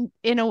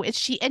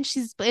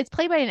it's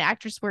played by an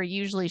actress where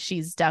usually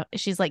she's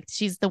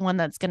the one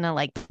that's gonna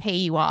like pay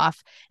you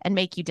off and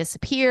make you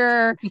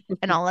disappear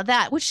and all of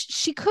that, which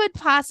she could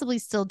possibly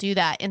still do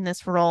that in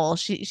this role.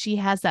 She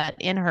has that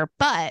in her,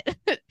 but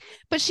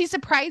she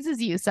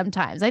surprises you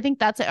sometimes. I think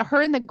that's it.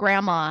 Her and the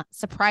grandma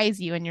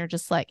surprise you, and you're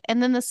just like,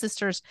 and then the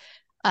sisters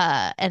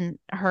and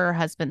her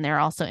husband, they're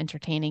also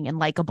entertaining and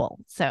likable,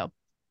 so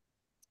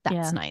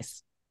that's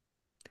nice.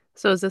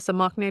 So is this a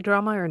Machne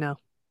drama or no?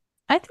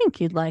 I think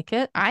you'd like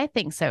it. I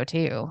think so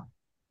too.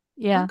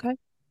 Yeah. Okay.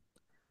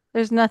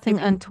 There's nothing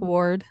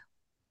untoward.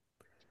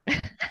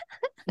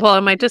 Well,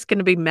 am I just going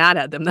to be mad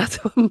at them? That's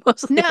what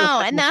mostly.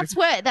 No, and that's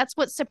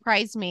what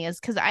surprised me is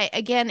because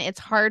it's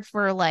hard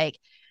for like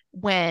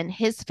when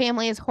his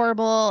family is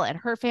horrible and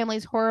her family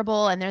is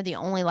horrible and they're the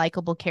only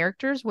likable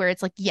characters, where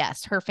it's like,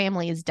 yes, her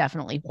family is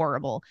definitely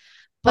horrible,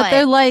 but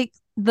they're like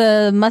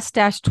the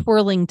mustache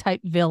twirling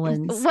type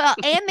villains. Well,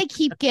 and they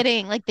keep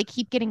getting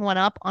one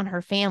up on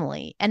her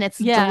family, and it's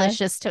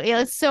delicious too.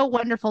 It's so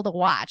wonderful to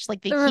watch.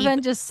 Like the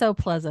revenge is so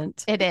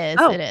pleasant. It is.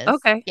 Oh, it is.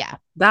 Okay. Yeah.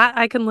 That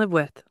I can live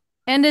with.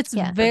 And it's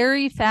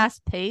very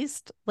fast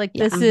paced. Like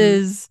this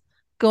is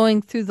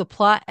going through the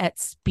plot at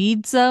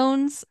speed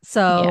zones.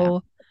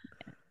 So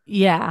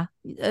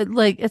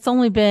like it's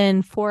only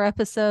been 4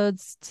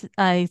 episodes.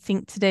 I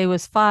think today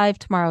was 5,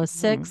 tomorrow is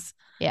 6.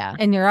 Yeah.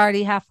 And you're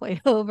already halfway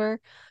over.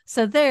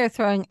 So they're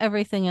throwing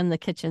everything in the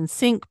kitchen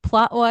sink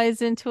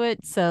plot-wise into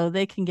it so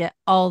they can get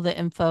all the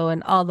info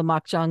and all the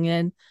makjang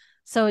in.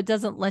 So it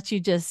doesn't let you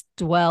just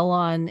dwell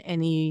on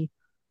any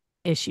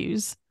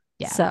issues.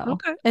 Yeah. So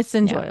it's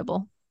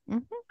enjoyable. Yeah.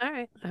 All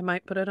right. I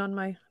might put it on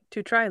my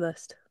to try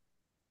list.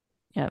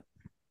 Yep.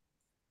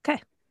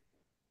 Okay.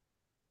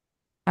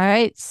 All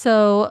right.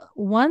 So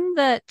one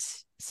that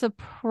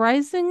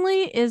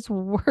surprisingly is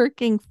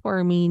working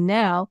for me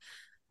now.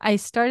 I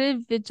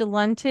started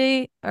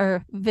Vigilante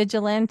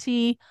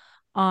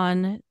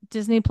on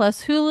Disney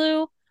Plus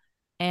Hulu.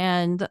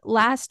 And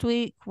last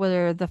week,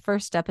 where the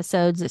first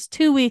episodes is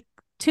 2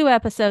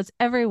 episodes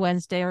every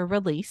Wednesday are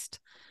released.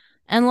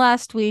 And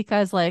last week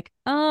I was like,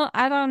 oh,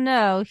 I don't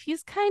know.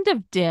 He's kind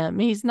of dim.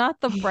 He's not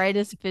the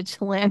brightest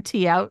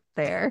vigilante out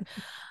there.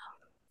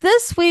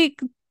 This week,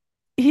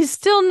 he's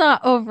still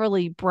not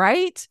overly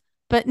bright,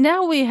 but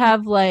now we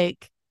have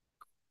like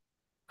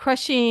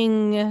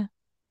crushing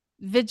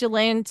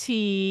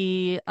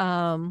vigilante,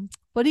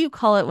 what do you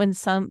call it when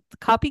some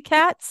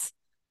copycats?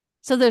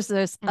 So there's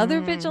this other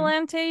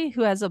vigilante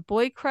who has a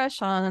boy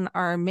crush on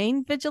our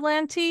main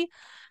vigilante,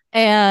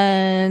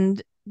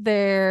 and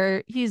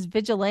he's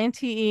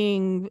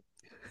vigilanteing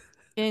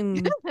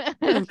in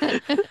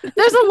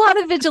there's a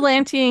lot of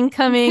vigilanteing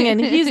coming,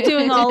 and he's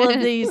doing all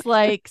of these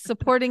like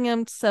supporting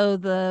him so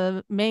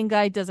the main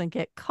guy doesn't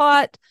get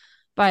caught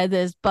by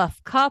this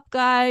buff cop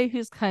guy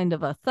who's kind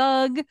of a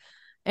thug.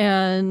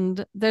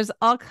 And there's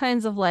all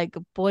kinds of like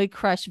boy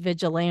crush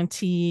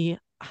vigilante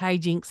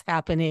hijinks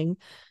happening,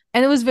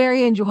 and it was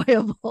very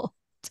enjoyable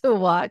to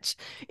watch,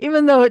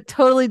 even though it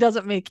totally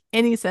doesn't make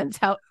any sense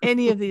how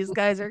any of these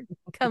guys are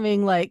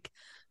coming like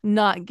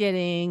not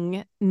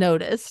getting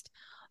noticed.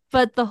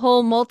 But the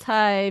whole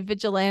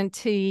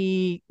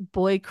multi-vigilante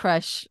boy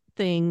crush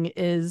thing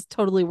is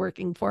totally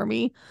working for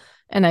me,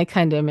 and I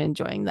kind of am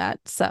enjoying that.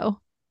 So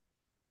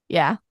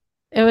yeah,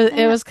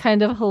 it was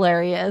kind of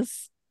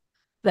hilarious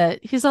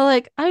that he's all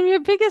like, I'm your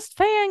biggest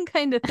fan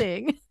kind of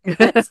thing.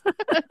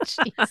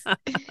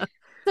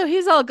 So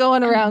he's all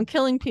going around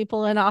killing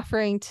people and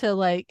offering to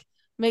like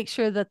make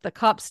sure that the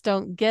cops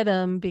don't get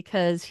him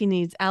because he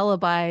needs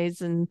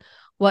alibis and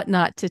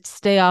whatnot to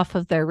stay off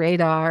of their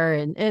radar.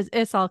 And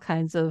it's all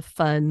kinds of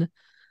fun,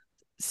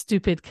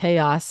 stupid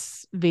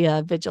chaos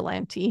via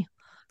vigilante.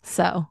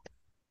 So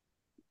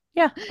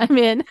yeah, I'm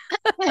in.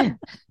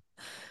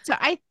 So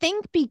I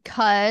think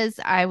because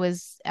I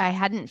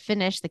hadn't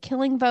finished The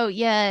Killing Boat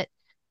yet,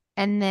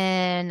 and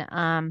then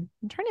I'm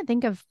trying to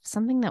think of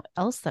something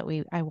else that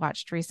I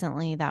watched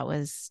recently that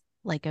was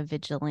like a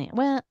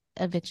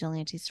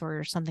vigilante story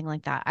or something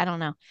like that. I don't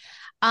know.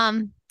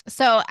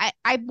 So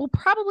I will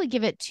probably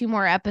give it 2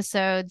 more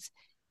episodes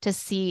to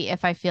see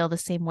if I feel the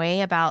same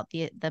way about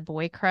the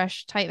boy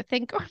crush type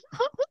thing going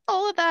on with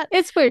all of that.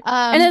 It's weird.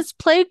 And it's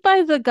played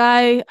by the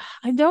guy,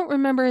 I don't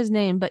remember his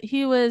name, but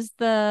he was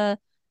the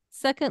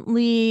second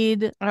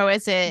lead. Oh,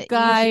 is it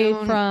guy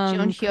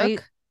from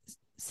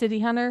City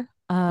Hunter?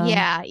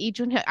 Yeah, Lee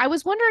Jun-hyuk. I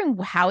was wondering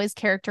how his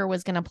character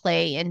was going to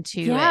play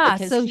into it. Yeah,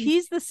 so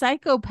he's the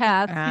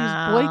psychopath who's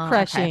boy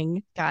crushing.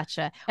 Okay.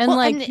 Gotcha.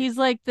 And he's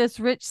like this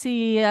rich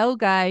CEO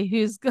guy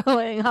who's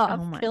going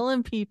off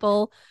killing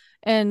people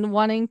and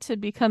wanting to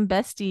become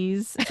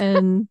besties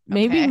and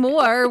maybe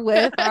more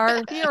with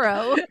our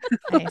hero.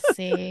 I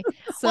see.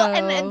 So, well,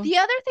 and the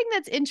other thing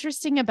that's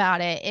interesting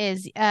about it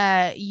is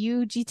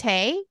Yoo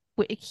Ji-tae.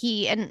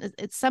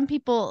 Some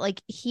people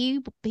like he's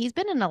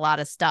been in a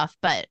lot of stuff,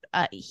 but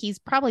he's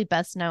probably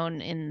best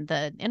known in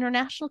the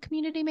international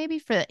community maybe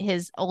for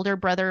his older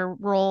brother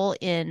role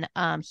in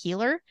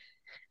Healer,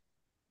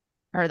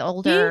 or the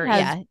older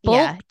yeah,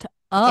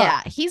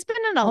 he's been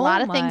in a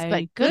lot of things,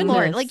 but good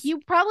lord, like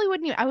you probably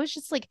wouldn't. I was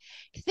just like,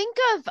 think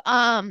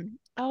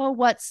of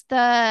what's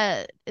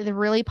the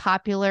really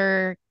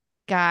popular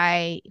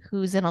guy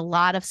who's in a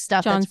lot of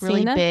stuff John that's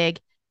really Cena? Big.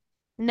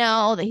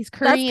 No, that he's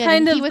Korean. That's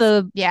kind of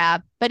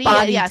the but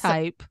body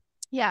type.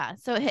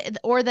 So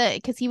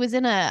because he was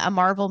in a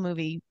Marvel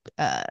movie,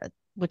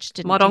 which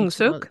didn't. Ma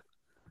Dong-suk?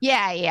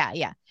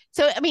 Yeah.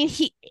 So I mean,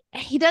 he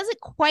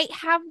doesn't quite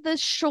have the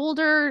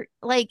shoulder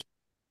like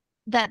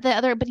that the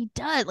other, but he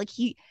does. Like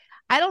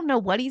I don't know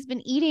what he's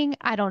been eating.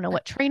 I don't know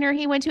what trainer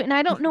he went to, and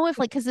I don't know if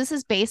like because this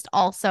is based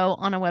also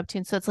on a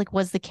webtoon, so it's like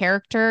was the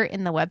character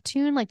in the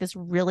webtoon like this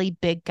really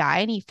big guy,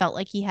 and he felt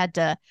like he had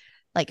to.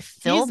 Like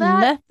fill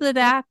that method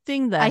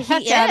acting the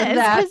heck out of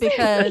that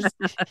because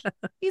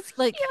he's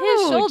like huge,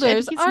 his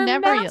shoulders he's are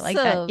never massive. like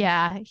that.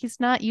 Yeah, he's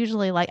not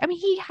usually like. I mean,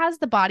 he has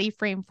the body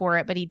frame for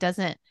it, but he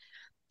doesn't.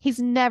 He's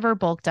never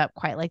bulked up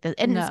quite like this,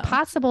 and it's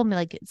possible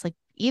like it's like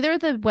either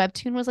the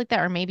webtoon was like that,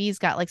 or maybe he's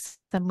got like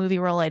some movie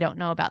role I don't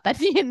know about that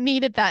he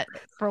needed that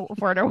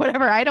for it or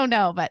whatever. I don't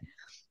know, but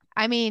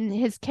I mean,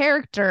 his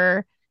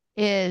character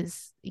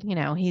is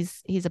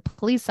he's a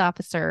police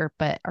officer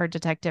or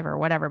detective or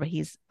whatever, but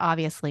he's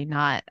obviously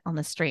not on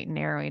the straight and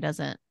narrow. He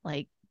doesn't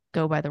like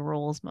go by the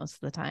rules most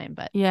of the time,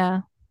 but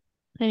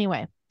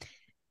anyway,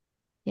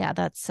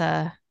 that's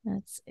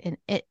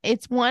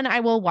it's one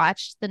I will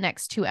watch the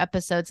next 2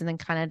 episodes and then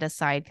kind of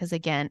decide, because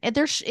again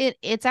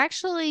it's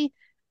actually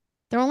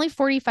They're only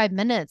 45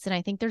 minutes, and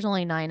I think there's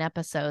only 9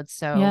 episodes.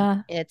 So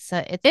Yeah.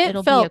 it'll be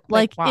a felt quick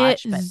like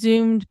watch. it But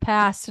zoomed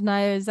past, and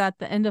I was at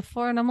the end of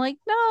 4, and I'm like,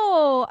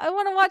 no, I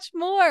want to watch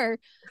more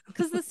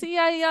because the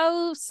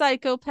CIO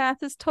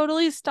psychopath is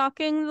totally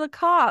stalking the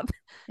cop.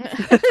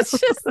 It's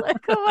just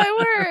like, oh my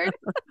word.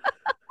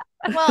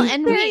 well,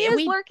 and There he is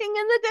we lurking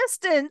in the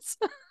distance.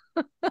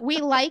 we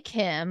like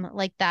him,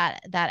 like that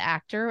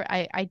actor.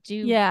 I do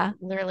Yeah,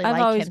 literally I've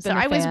like always him. been So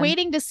a I was fan.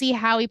 waiting to see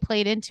how he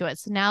played into it.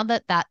 So now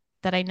that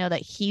I know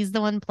that he's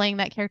the one playing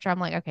that character, I'm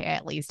like, okay, I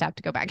at least have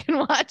to go back and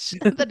watch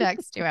the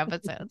next 2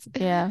 episodes.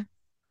 Yeah.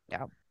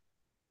 Yeah.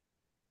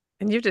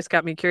 And you've just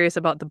got me curious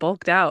about the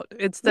bulked out.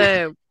 It's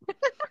the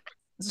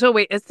so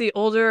wait, it's the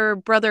older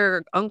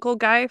brother uncle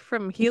guy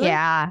from Healer?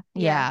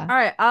 Yeah. All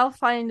right, I'll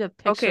find a Okay,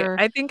 picture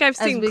I think I've as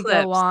seen we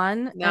clips. go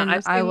on, No, and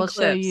I've I seen will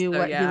show clips, you so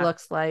what he yeah.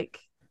 looks like.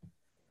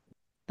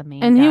 The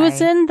main And guy. he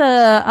was in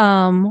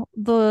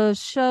the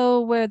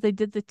show where they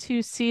did the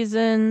 2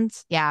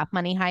 seasons. Yeah,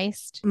 Money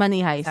Heist.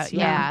 Money Heist. So,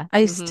 yeah.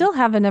 I Mhm. still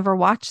haven't ever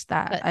watched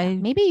that. But I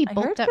maybe he I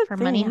bulked heard up good for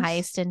Money things.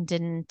 Heist and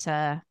didn't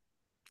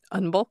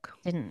Unbulk?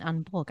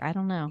 unbulk. I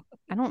don't know.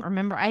 I don't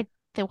remember.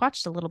 They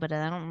watched a little bit of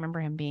it. I don't remember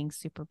him being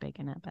super big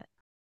in it, but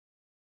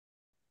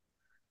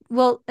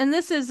Well, and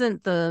this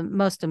isn't the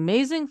most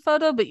amazing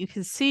photo, but you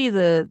can see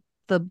the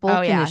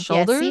bulk in his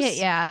shoulders. Yeah, see it,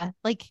 yeah.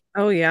 Like,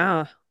 Oh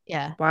yeah.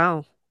 yeah.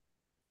 Wow.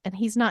 And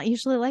he's not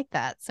usually like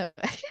that. So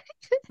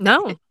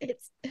No.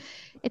 it's Good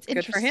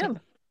interesting. for him.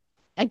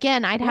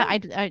 Again, Yeah.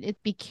 I'd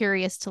be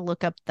curious to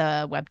look up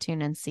the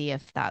webtoon and see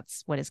if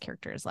that's what his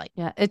character is like.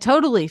 Yeah, it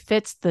totally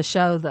fits the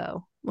show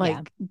though. Like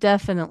Yeah.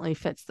 definitely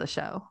fits the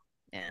show.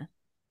 Yeah.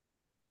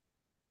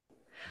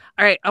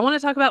 All right, I want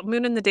to talk about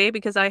Moon in the Day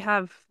because I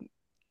have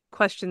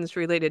questions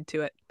related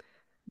to it.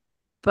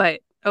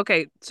 But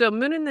okay, so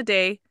Moon in the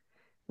Day,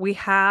 we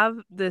have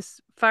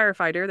this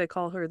firefighter. They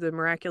call her the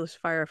miraculous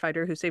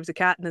firefighter who saves a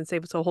cat and then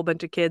saves a whole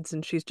bunch of kids,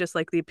 and she's just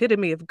like the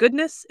epitome of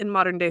goodness in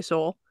modern day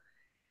Seoul.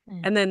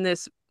 Mm. And then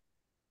this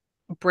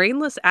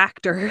brainless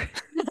actor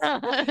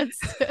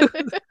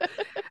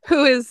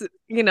who is,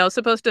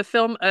 supposed to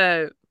film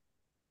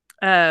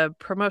a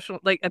promotional,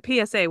 like a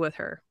PSA with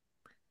her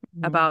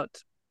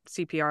about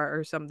CPR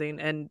or something.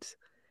 And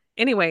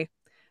anyway,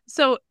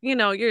 so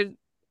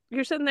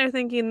you're sitting there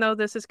thinking, no,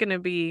 this is going to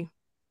be,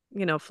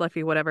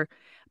 fluffy, whatever.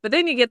 But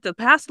then you get the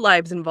past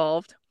lives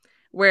involved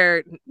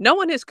where no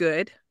one is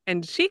good,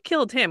 and she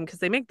killed him because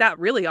they make that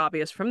really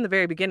obvious from the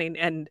very beginning.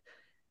 And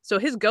so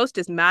his ghost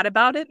is mad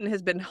about it and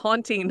has been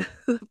haunting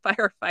the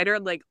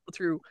firefighter like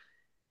through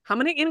how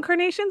many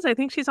incarnations? I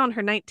think she's on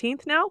her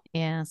 19th now.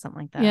 Yeah,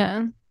 something like that.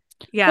 Yeah.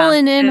 Yeah. Well,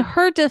 and in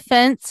her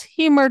defense,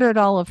 he murdered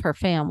all of her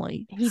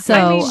family.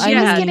 So she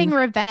was getting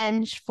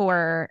revenge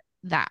for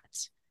that.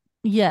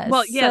 Yes.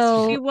 Well, yes,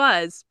 so she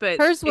was, but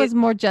hers was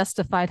more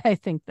justified, I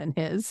think, than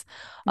his.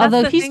 That's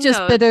Although the he's thing, just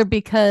though, bitter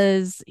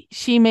because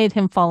she made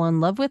him fall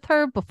in love with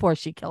her before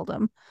she killed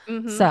him.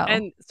 And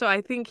so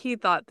I think he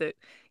thought that,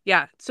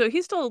 yeah. So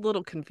he's still a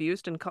little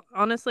confused, and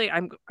honestly,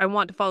 I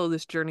want to follow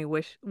this journey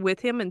with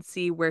him and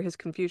see where his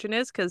confusion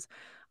is, because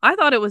I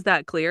thought it was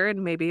that clear,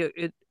 and maybe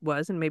it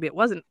was, and maybe it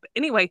wasn't. But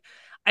anyway,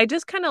 I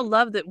just kind of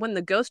love that when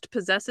the ghost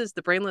possesses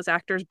the brainless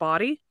actor's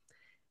body,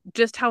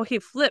 just how he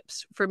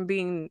flips from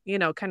being,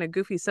 kind of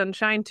goofy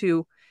sunshine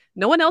to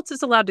no one else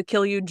is allowed to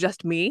kill you,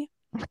 just me.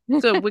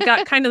 So we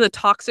got kind of the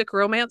toxic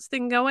romance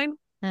thing going.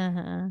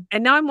 And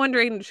now I'm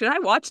wondering, should I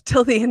watch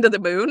Till the End of the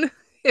Moon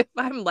if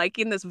I'm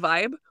liking this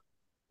vibe?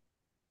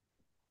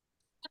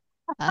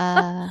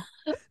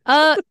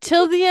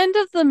 Till the End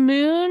of the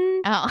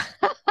Moon.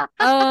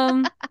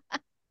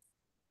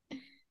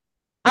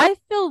 I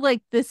feel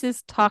like this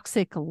is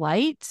toxic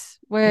light,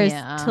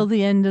 whereas Till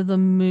the End of the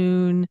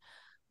Moon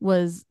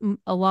was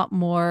a lot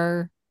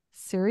more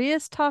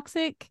serious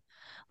toxic.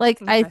 Like,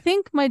 okay. I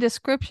think my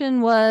description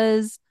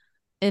was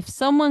if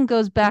someone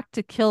goes back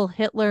to kill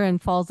Hitler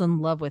and falls in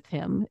love with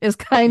him is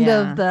kind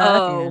of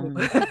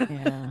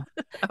the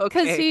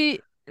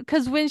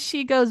because when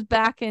she goes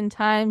back in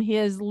time, he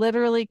has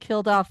literally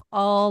killed off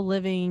all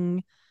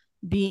living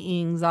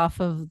beings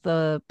off of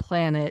the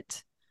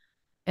planet.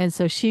 And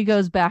so she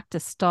goes back to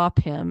stop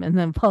him and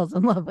then falls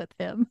in love with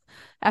him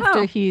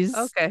after he's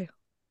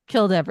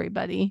killed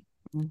everybody.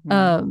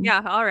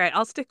 Yeah, all right.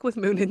 I'll stick with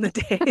Moon in the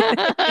Day.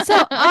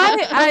 So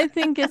I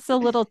think it's a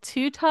little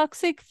too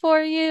toxic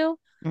for you,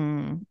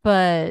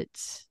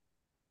 but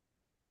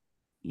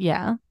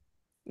yeah,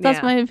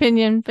 that's my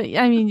opinion. But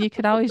I mean, you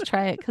could always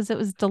try it because it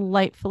was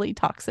delightfully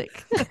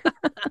toxic.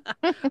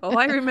 Oh,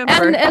 I remember.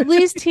 And at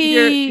least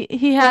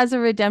he has a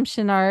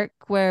redemption arc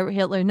where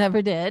Hitler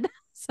never did.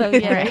 So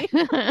yeah,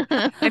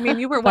 I mean,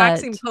 you were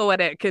waxing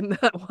poetic in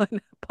that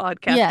one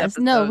podcast. Yes,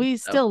 episode, no, we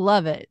still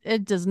love it.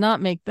 It does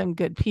not make them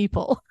good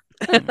people.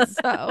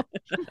 So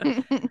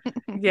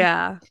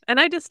yeah, and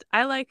I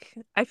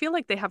feel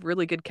like they have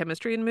really good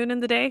chemistry in Moon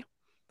in the Day,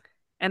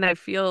 and I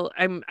feel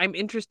I'm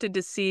interested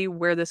to see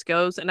where this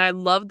goes. And I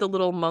love the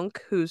little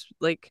monk who's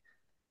like,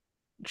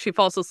 she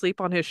falls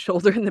asleep on his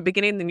shoulder in the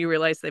beginning, then you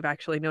realize they've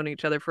actually known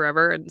each other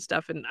forever and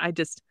stuff. And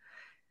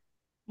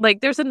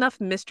Like there's enough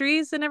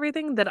mysteries and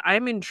everything that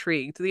I'm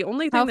intrigued. The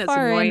only How thing that's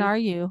far in annoying, are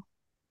you?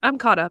 I'm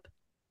caught up.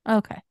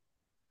 Okay.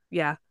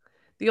 Yeah.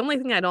 The only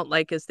thing I don't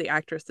like is the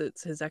actress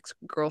that's his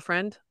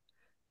ex-girlfriend,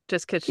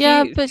 just because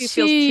Yeah, she but she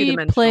feels she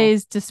two-dimensional.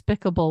 plays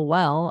despicable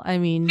well. I She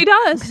mean,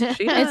 does.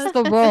 She it's does.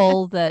 the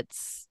role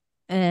that's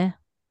Yeah,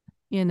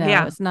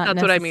 it's not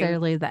that's what I mean.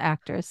 necessarily the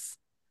actress.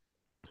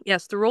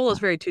 Yes, the role is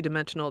Uh, very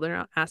two-dimensional. They're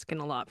not asking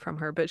a lot from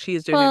her, but she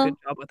is doing a good Well,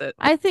 job with it.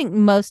 I think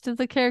most of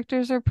the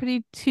characters are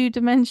pretty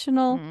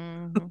two-dimensional,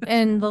 Mhm.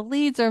 and the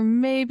leads are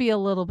maybe a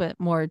little bit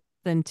more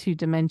than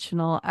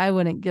two-dimensional. I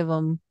wouldn't give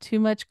them too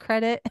much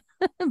credit,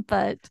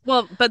 but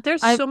Well, but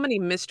there's I so many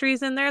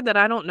mysteries in there that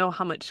I don't know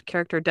how much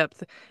character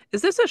depth.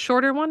 Is this a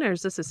shorter one or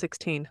is this a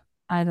 16?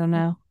 I don't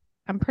know.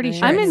 I'm pretty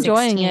sure I'm it's Mm,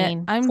 enjoying it.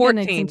 16. I'm gonna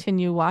 14.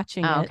 continue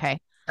watching Oh, it. okay.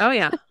 Oh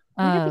yeah.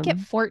 Where did we get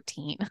Um,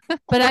 14?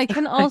 but I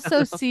can I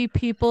also know. see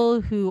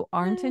people who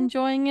aren't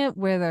enjoying it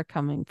where they're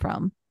coming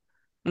from.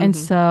 And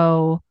Hmm.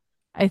 so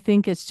I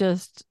think it's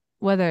just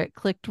whether it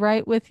clicked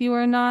right with you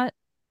or not.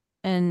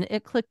 And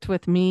it clicked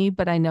with me,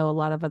 but I know a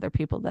lot of other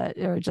people that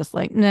are just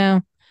like,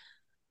 no,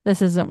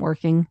 this isn't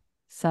working.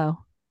 So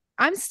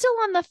I'm still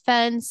on the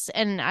fence,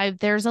 and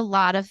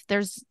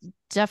there's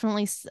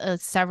definitely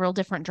several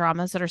different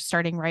dramas that are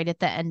starting right at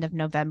the end of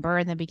November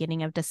and the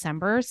beginning of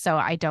December. So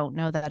I don't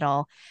know that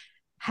I'll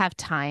have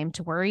time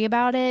to worry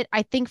about it.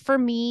 I think for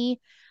me,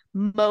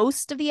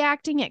 most of the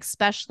acting,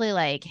 especially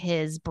like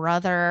his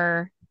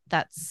brother,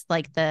 that's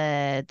like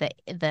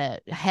the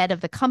head of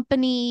the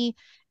company,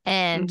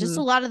 and just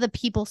a Hmm. lot of the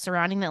people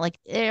surrounding that, like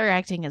their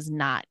acting is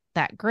not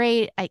that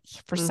great.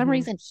 For some Hmm.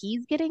 reason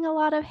he's getting a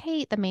lot of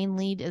hate. The main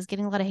lead is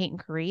getting a lot of hate in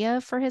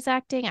Korea for his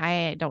acting.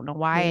 I don't know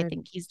why. I Weird.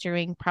 think he's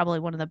doing probably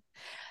one of the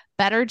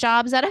better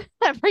jobs out of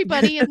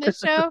everybody in this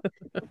show.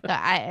 So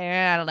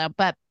I don't know,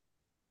 but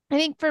I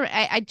think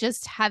I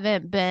just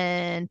haven't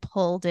been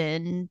pulled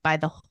in by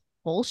the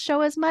whole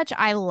show as much.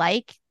 I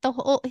like the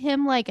whole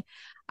him like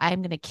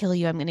I'm gonna kill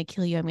you, I'm gonna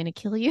kill you, I'm gonna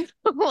kill you.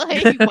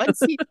 Like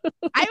once he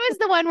I was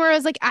the one where I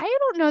was like, I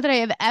don't know that I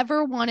have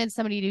ever wanted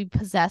somebody to be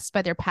possessed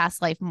by their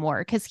past life more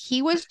because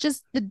he was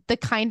just the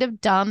kind of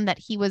dumb that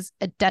he was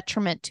a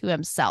detriment to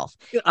himself.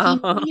 He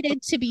Uh-huh.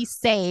 needed to be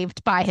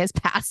saved by his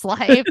past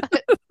life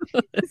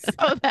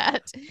so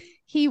that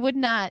he would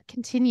not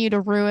continue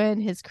to ruin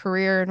his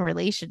career and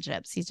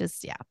relationships. He's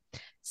just, yeah.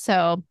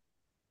 So,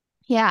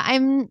 yeah,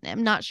 I'm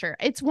not sure.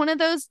 It's one of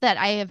those that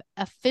I have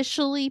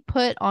officially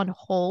put on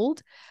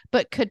hold,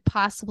 but could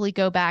possibly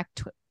go back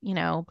to,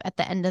 at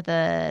the end of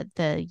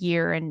the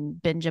year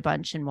and binge a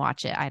bunch and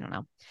watch it. I don't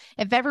know.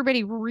 If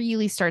everybody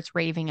really starts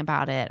raving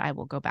about it, I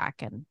will go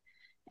back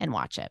and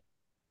watch it.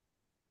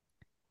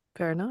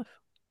 Fair enough.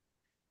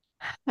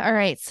 All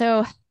right.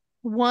 So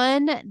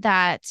one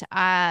that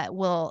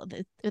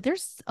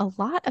there's a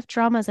lot of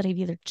dramas that I've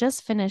either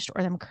just finished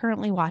or I'm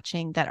currently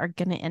watching that are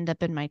going to end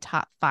up in my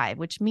top 5,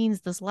 which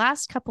means this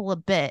last couple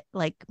of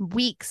like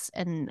weeks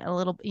and a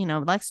little,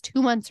 last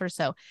 2 months or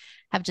so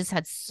have just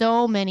had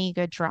so many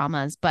good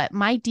dramas. But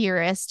My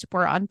Dearest,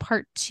 we're on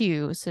part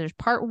 2. So there's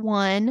part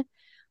 1.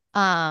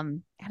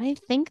 And I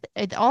think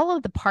all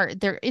of the part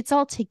there, it's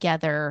all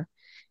together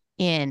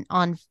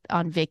on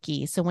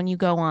Viki. So when you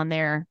go on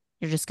there,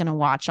 you're just going to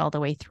watch all the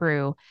way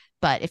through.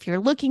 But if you're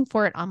looking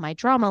for it on my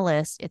drama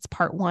list, it's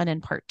part 1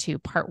 and part 2.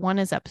 Part 1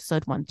 is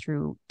episode 1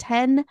 through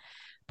 10.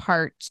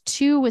 Part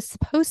 2 was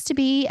supposed to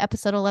be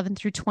episode 11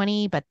 through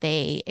 20, but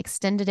they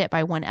extended it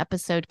by 1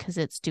 episode because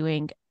it's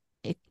doing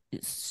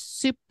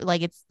super,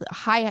 like it's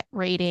high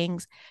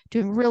ratings,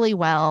 doing really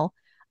well.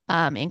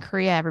 In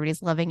Korea,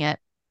 everybody's loving it.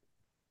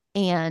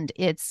 And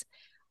it's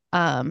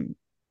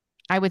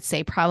I would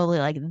say probably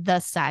like the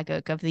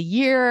sageuk of the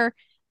year.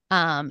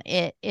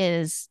 It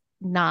is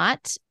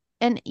not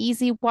an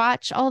easy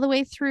watch all the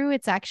way through.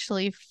 It's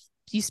actually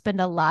you spend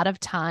a lot of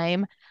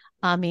time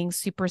being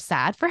super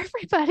sad for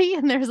everybody,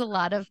 and there's a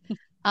lot of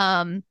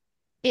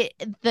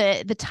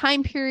the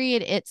time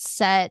period it's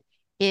set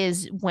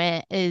is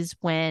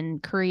when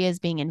Korea is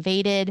being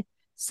invaded.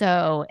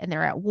 So and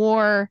they're at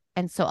war,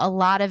 and so a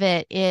lot of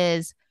it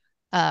is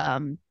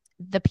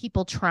the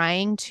people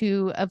trying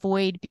to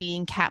avoid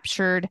being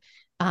captured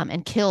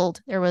and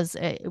killed. There was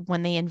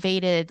when they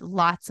invaded,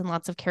 lots and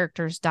lots of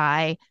characters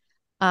die.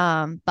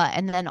 And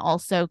then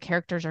also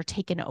characters are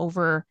taken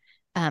over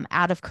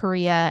out of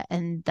Korea,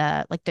 and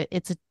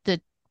it's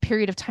the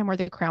period of time where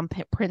the crown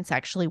prince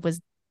actually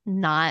was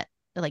not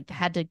like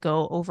had to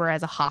go over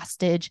as a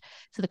hostage.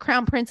 So the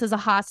crown prince is a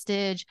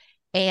hostage,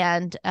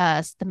 and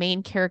the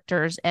main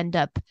characters end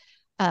up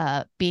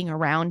being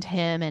around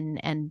him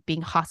and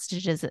being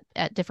hostages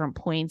at different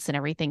points and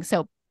everything.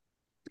 So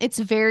it's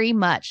very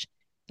much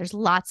there's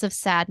lots of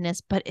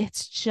sadness, but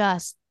it's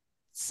just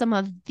some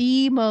of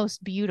the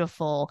most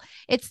beautiful.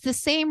 It's the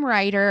same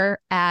writer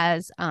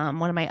as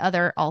one of my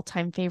other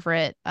all-time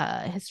favorite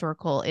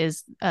historical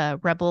is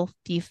Rebel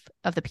Thief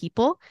of the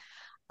People.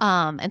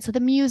 And so the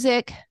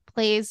music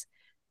plays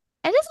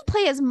it doesn't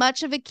play as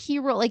much of a key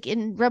role. Like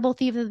in Rebel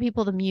Thief of the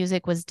People, the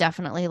music was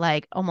definitely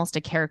like almost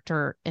a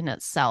character in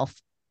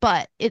itself.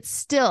 but it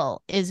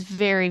still is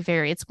very,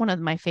 very, it's one of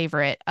my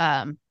favorite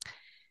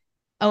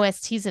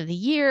OSTs of the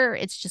year.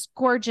 It's just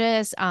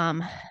gorgeous.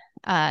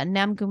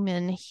 Nam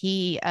Goo-min,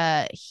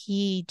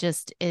 he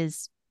just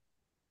is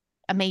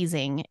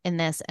amazing in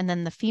this. And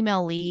then the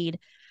female lead,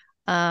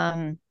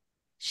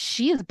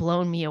 she has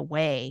blown me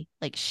away.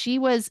 Like she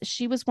was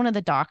one of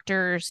the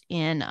doctors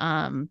in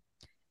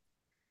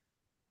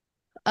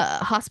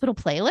Hospital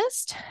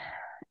Playlist,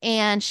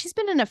 and she's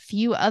been in a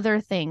few other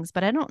things,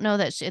 but I don't know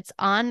that it's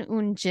An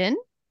Eun-jin.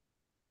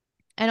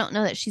 I don't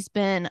know that she's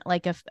been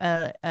like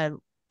a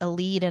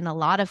lead in a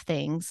lot of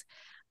things.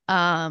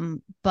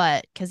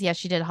 But because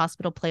she did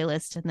Hospital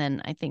Playlist, and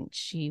then I think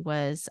she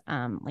was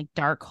like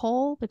Dark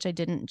Hole, which I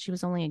didn't, she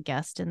was only a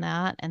guest in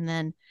that, and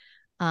then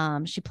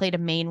she played a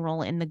main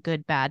role in The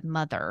Good Bad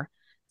Mother,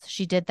 so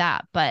she did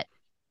that. But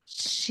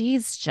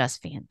she's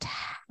just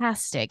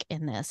fantastic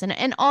in this,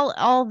 and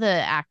all the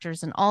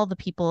actors and all the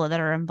people that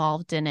are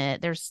involved in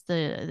it. There's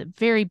the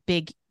very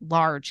big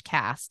large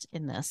cast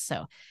in this,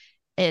 so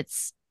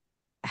it's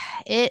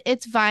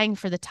vying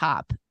for the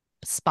top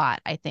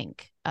spot, I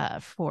think,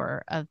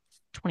 for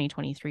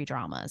 2023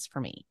 dramas for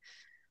me.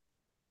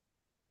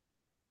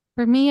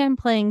 For me, I'm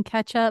playing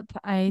catch up.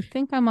 I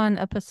think I'm on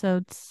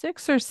episode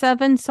 6 or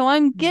 7, so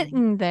I'm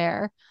getting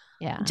there.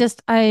 Yeah.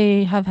 Just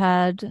I have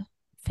had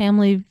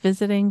family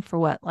visiting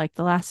for like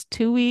the last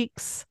 2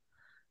 weeks.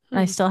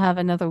 I still have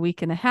another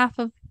week and a half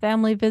of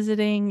family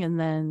visiting, and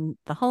then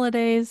the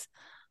holidays.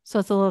 So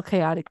it's a little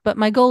chaotic. But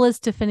my goal is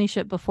to finish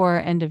it before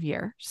end of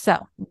year.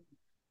 So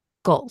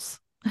goals.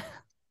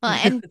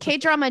 And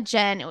K-Drama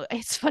Gen,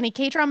 it's funny,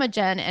 K-Drama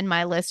Gen and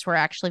my list were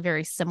actually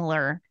very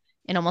similar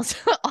in almost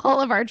all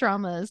of our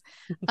dramas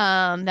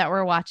that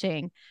we're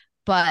watching.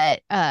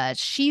 But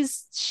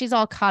she's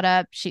all caught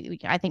up.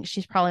 I think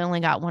she's probably only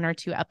got 1 or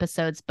 2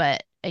 episodes,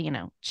 but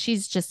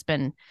she's just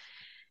been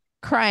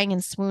crying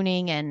and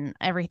swooning and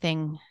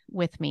everything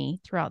with me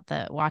throughout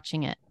the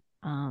watching it.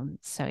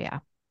 So yeah.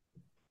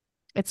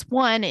 It's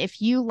one,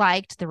 if you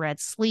liked The Red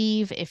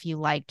Sleeve, if you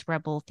liked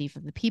Rebel Thief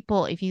of the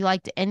People, if you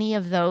liked any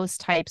of those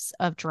types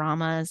of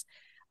dramas,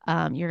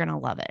 you're going to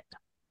love it.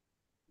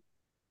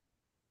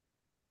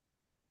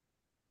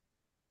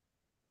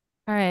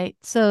 All right.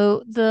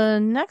 So the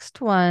next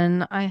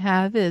one I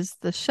have is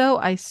the show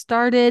I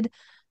started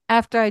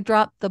after I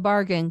dropped The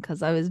Bargain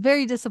because I was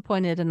very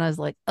disappointed and I was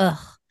like, ugh.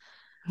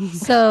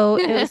 So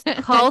it was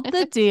called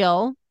The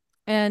Deal,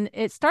 and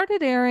it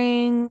started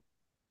airing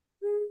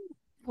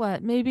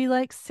maybe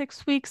like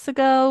 6 weeks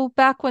ago,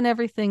 back when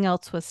everything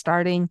else was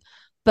starting.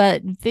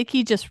 But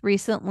Viki just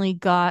recently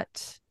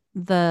got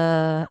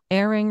the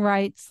airing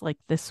rights like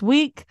this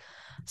week.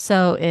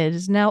 So it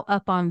is now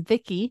up on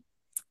Viki.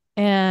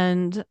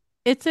 And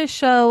it's a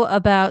show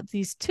about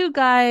these 2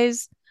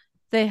 guys.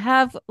 They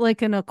have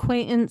like an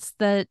acquaintance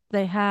that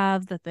they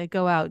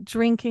go out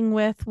drinking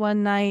with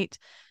one night,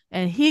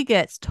 and he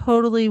gets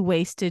totally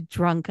wasted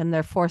drunk, and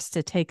they're forced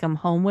to take him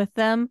home with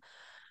them.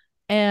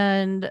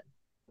 And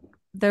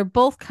they're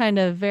both kind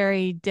of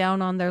very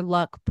down on their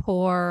luck,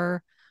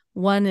 poor.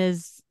 One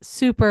is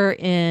super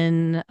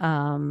in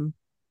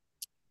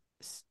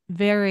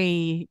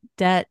very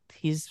debt.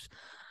 He's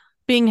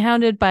being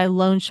hounded by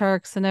loan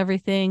sharks and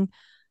everything.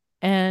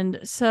 And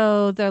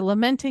so they're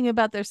lamenting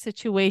about their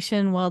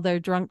situation while their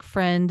drunk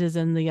friend is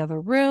in the other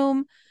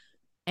room.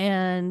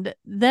 And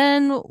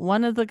then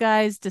one of the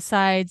guys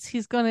decides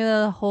he's going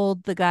to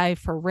hold the guy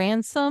for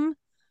ransom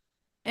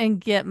and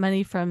get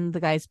money from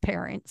the guy's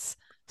parents.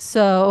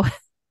 So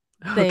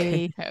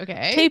they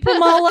tape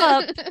him all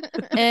up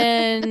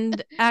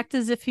and act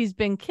as if he's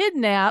been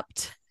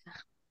kidnapped.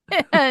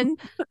 And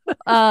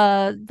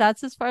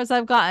that's as far as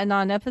I've gotten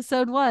on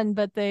episode 1,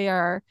 but they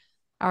are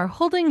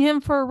holding him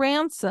for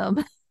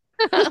ransom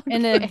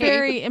in a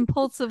very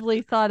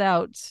impulsively thought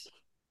out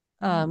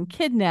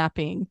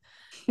kidnapping.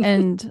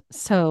 And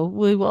so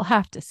we will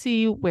have to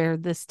see where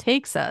this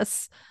takes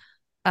us.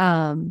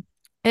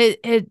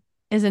 It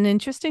is an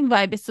interesting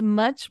vibe. It's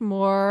much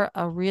more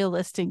a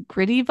realistic,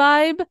 gritty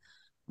vibe.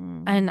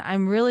 And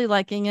I'm really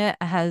liking it.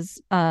 It has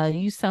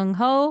Yu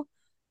Sung-ho,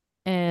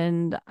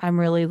 and I'm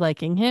really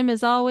liking him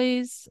as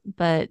always.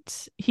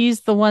 But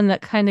he's the one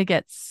that kind of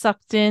gets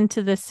sucked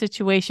into this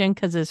situation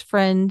because his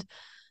friend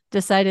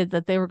decided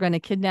that they were going to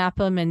kidnap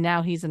him, and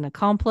now he's an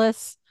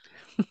accomplice.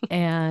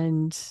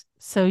 And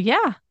so,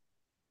 yeah,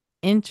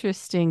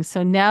 interesting.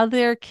 So now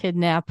they're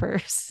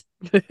kidnappers.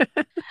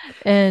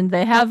 And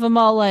they have him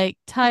all like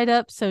tied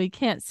up so he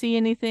can't see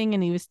anything,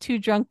 and he was too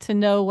drunk to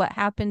know what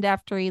happened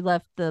after he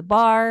left the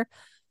bar,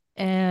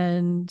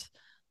 and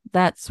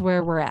that's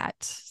where we're at.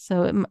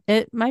 So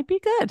it might be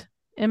good.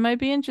 It might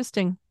be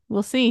interesting.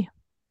 We'll see.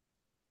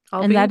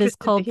 And that is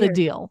called The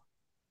Deal.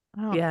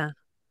 Oh. Yeah.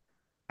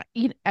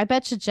 I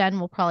bet you Jen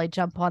will probably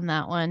jump on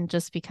that one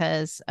just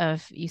because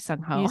of Yu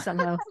Sung-ho.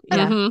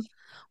 Yeah. Mm-hmm.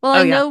 Well,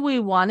 I know we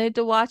wanted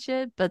to watch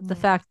it, but the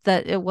fact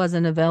that it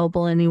wasn't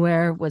available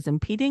anywhere was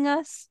impeding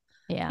us.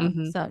 Yeah.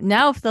 Mm-hmm. So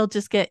now if they'll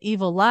just get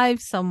Evil Live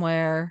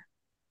somewhere,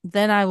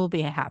 then I will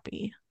be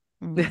happy.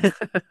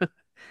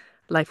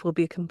 Life will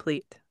be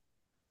complete.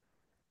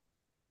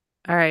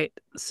 All right.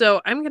 So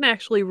I'm going to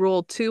actually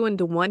roll two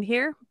into one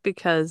here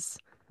because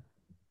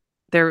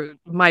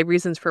my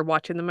reasons for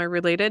watching them are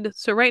related.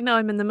 So right now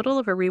I'm in the middle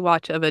of a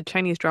rewatch of a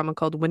Chinese drama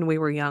called When We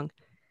Were Young,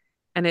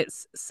 and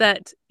it's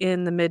set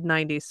in the mid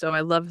 90s. So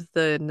I love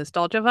the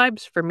nostalgia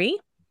vibes for me,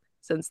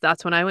 since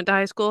that's when I went to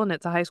high school and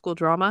it's a high school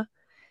drama.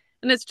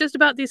 And it's just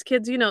about these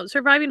kids,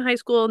 surviving high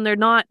school, and they're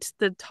not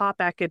the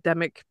top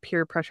academic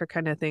peer pressure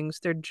kind of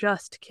things. They're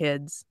just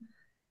kids.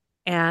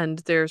 And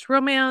there's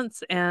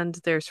romance and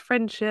there's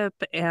friendship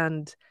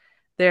and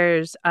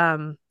there's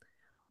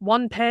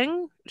Wan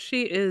Peng.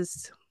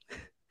 She's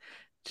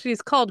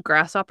called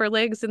Grasshopper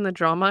Legs in the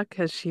drama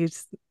because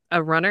she's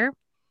a runner.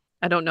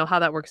 I don't know how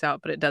that works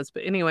out, but it does.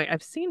 But anyway,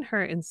 I've seen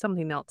her in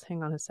something else.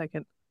 Hang on a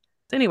second.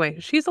 Anyway,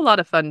 she's a lot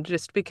of fun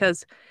just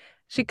because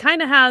she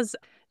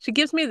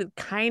gives me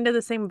kind of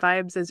the same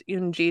vibes as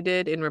Yoon-ji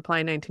did in Reply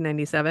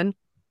 1997.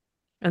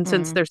 And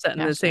since they're set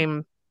in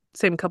the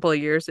same couple of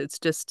years, it's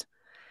just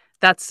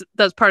that's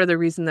part of the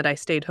reason that I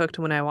stayed hooked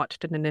when I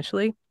watched it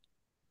initially.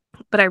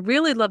 But I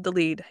really love the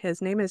lead.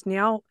 His name is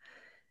Niao,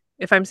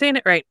 if I'm saying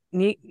it right,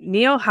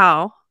 Neo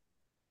Hao,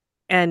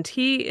 and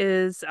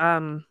he's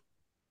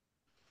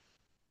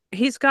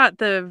got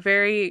the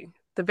very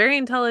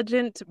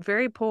intelligent,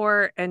 very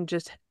poor, and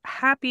just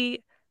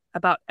happy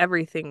about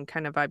everything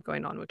kind of vibe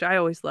going on, which I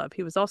always love.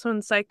 He was also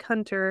in Psych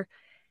Hunter,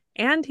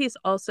 and he's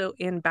also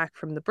in Back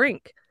from the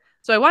Brink.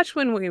 So I watched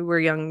When We Were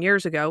Young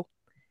years ago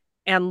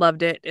and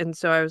loved it. And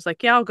so I was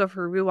like, yeah, I'll go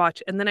for a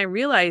rewatch. And then I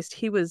realized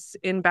he was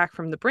in Back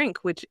from the Brink,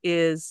 which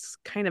is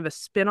kind of a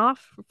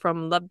spin-off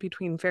from Love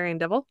Between Fairy and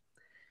Devil.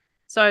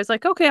 So I was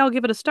like, okay, I'll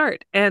give it a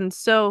start. And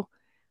so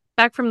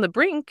Back from the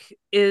Brink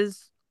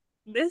it's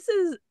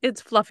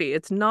fluffy.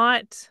 It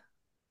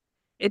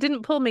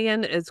didn't pull me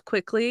in as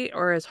quickly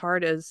or as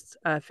hard as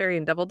Fairy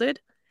and Devil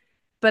did,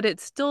 but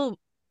it's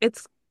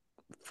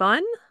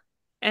fun,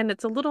 and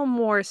it's a little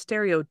more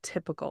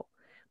stereotypical.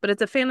 But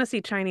it's a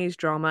fantasy Chinese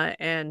drama,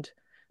 and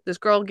this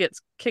girl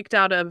gets kicked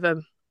out of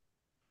the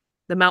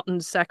mountain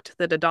sect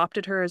that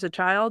adopted her as a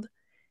child,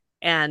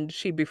 and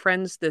she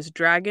befriends this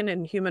dragon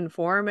in human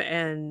form,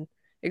 and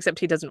except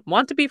he doesn't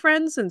want to be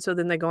friends, and so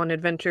then they go on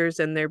adventures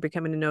and they're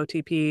becoming an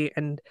OTP,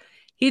 and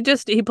he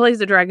plays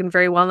the dragon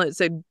very well.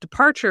 It's a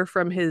departure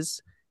from his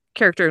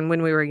character in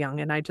When We Were Young,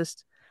 and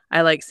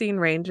I like seeing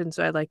range, and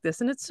so I like this.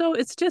 And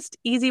it's just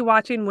easy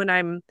watching when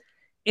I'm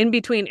in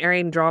between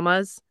airing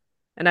dramas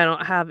and I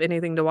don't have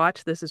anything to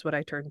watch. This is what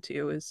I turn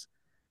to. Is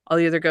I'll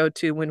either go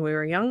to When We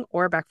Were Young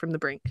or Back from the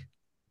Brink.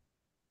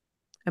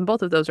 And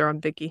both of those are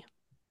on Viki.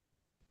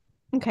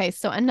 Okay,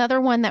 so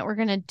another one that we're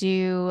going to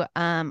do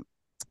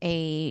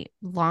a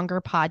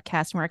longer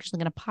podcast. We're actually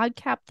going to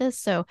podcast this,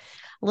 so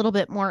a little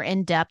bit more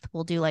in depth.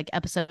 We'll do like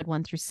episode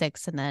 1 through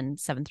 6 and then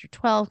 7 through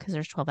 12 because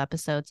there's 12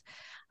 episodes.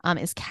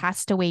 Is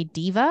Castaway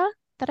Diva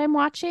that I'm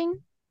watching.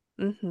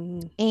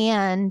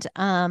 And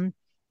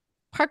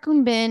Park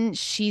Eun-bin,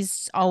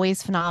 she's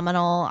always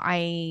phenomenal.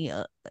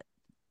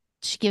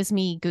 She gives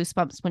me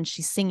goosebumps when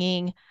she's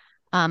singing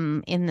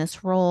in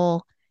this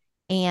role,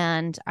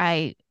 and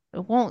I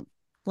won't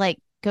like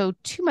go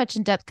too much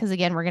in depth because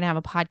again we're gonna have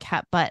a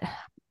podcast, but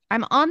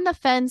I'm on the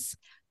fence.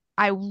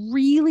 I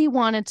really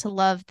wanted to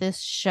love this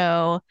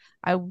show.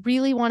 I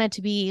really wanted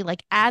to be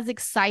like as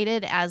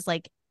excited as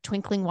like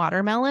Twinkling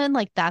Watermelon.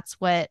 Like that's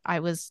what I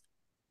was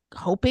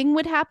hoping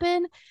would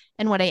happen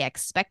and what I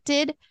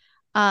expected.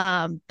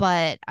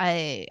 But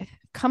I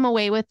come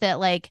away with it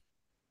like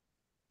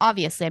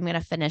obviously I'm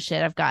gonna finish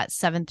it. I've got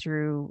 7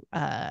 through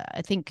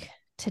I think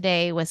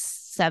today was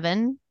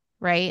 7,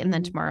 right? And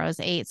then tomorrow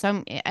is 8.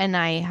 So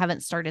I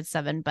haven't started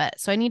 7, but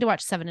so I need to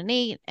watch 7 and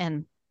 8,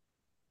 and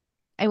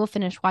I will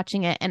finish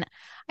watching it. And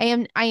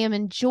I am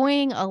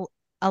enjoying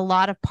a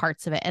lot of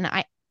parts of it. And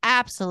I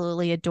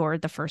absolutely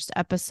adored the first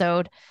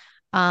episode.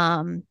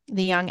 The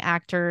young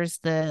actors,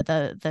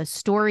 the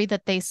story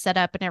that they set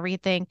up and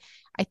everything.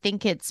 I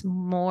think it's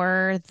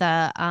more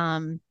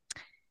the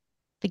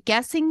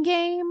guessing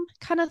game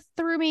kind of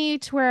threw me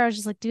to where I was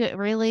just like, do it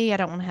really? I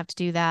don't want to have to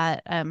do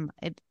that.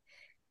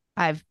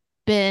 I've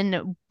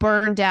been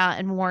burned out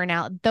and worn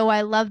out. Though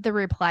I love the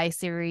Reply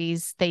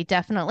series, they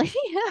definitely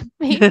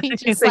made me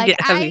just like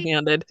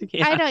heavy-handed.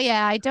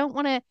 I don't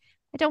want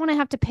to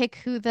have to pick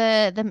who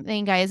the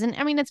main guy is. And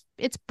I mean,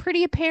 it's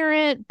pretty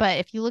apparent, but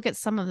if you look at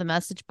some of the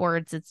message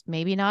boards, it's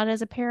maybe not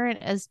as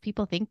apparent as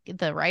people think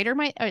the writer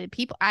might, or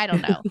people, I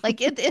don't know.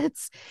 Like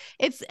it's,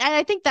 and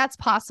I think that's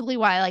possibly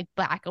why I like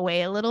back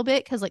away a little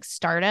bit. Cause like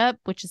Startup,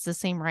 which is the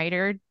same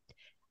writer,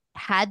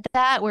 had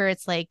that where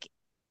it's like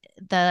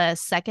the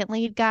second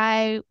lead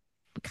guy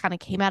kind of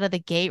came out of the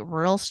gate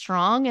real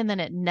strong, and then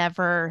it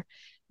never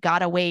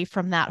got away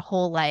from that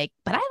whole like,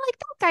 but I like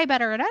that guy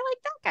better and I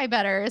like that guy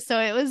better. So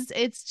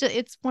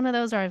it's one of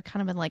those where I've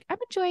kind of been like, I'm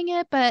enjoying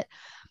it, but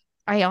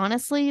I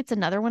honestly, it's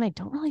another one I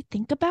don't really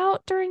think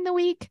about during the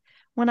week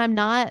when I'm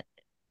not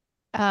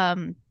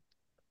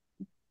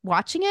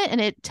watching it.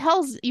 And it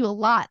tells you a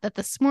lot that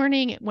this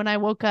morning when I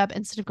woke up,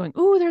 instead of going,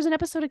 ooh, there's an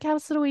episode of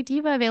Castaway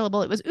Diva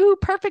available, it was, ooh,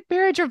 Perfect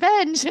Marriage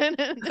Revenge. And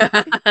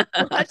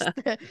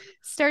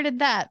started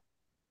that.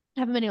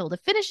 haven't been able to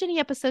finish any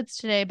episodes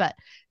today, but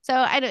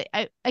so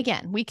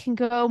again, we can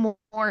go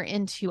more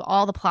into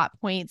all the plot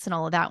points and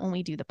all of that when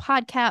we do the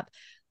podcast,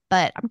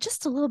 but I'm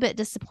just a little bit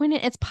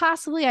disappointed. It's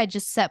possibly I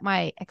just set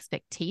my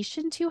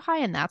expectation too high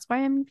and that's why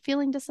I'm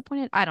feeling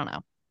disappointed. I don't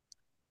know.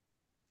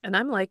 And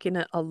I'm liking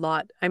it a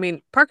lot. I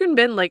mean, Park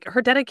Eun-bin, like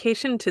her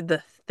dedication to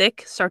the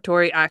thick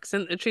Sartori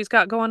accent that she's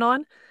got going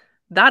on,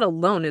 that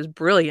alone is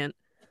brilliant.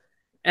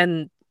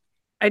 And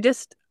I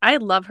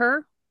love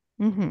her.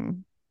 Mm-hmm.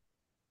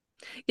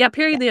 Yeah,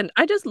 period. The end.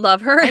 I just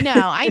love her. I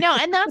know.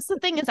 And that's the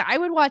thing is I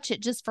would watch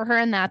it just for her.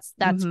 And that's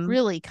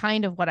really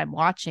kind of what I'm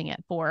watching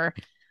it for.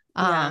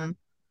 But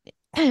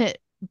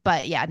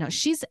yeah, no,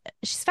 she's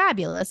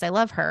fabulous. I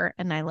love her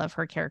and I love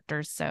her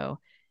characters. So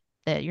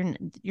that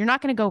you're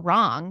not going to go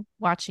wrong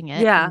watching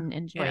it and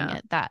enjoying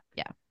it.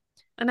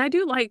 And I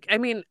do I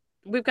mean,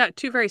 we've got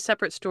two very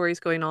separate stories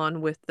going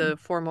on with the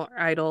former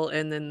idol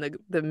and then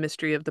the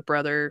mystery of the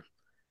brothers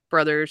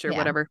or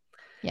whatever.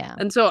 Yeah.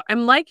 And so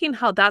I'm liking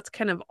how that's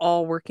kind of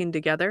all working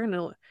together.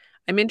 And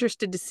I'm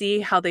interested to see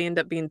how they end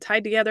up being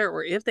tied together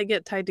or if they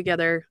get tied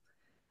together.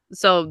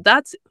 So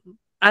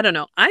I don't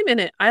know. I'm in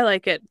it. I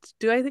like it.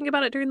 Do I think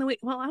about it during the week?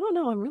 Well, I don't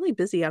know. I'm really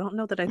busy. I don't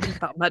know that I think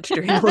about much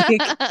during the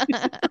week.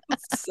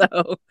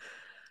 So,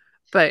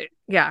 but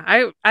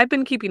yeah, I've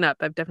been keeping up.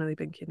 I've definitely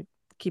been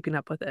keeping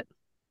up with it.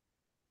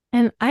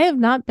 And I have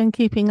not been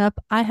keeping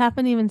up. I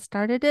haven't even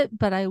started it,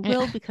 but I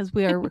will because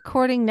we are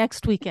recording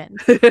next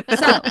weekend. So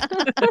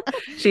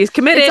she's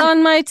committed. It's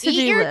on my to-do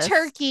Eat your list.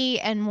 turkey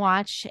and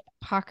watch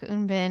Park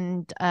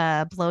Eun-bin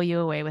blow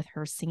you away with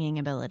her singing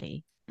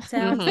ability.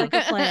 Sounds like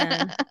a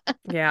plan.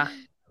 Yeah.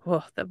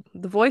 Well,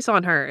 the voice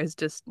on her is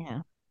just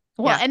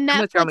Well, and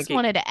Netflix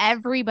wanted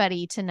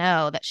everybody to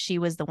know that she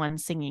was the one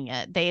singing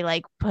it.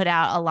 They put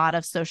out a lot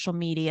of social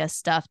media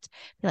stuff to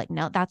be like,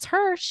 no, that's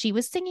her. She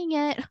was singing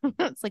it.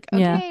 It's like,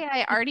 okay,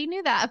 I already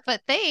knew that,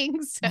 but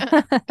thanks.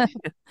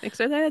 Thanks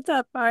for the heads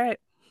up. All right.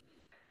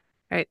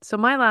 All right. So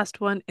my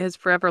last one is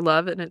Forever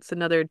Love, and it's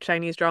another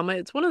Chinese drama.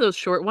 It's one of those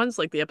short ones.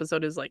 Like the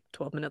episode is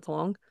 12 minutes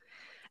long.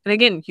 And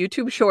again,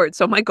 YouTube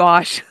Shorts. Oh my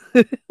gosh.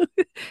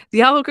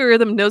 The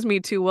algorithm knows me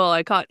too well.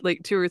 I caught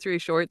 2 or 3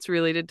 shorts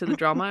related to the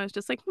drama. I was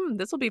just like,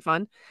 this will be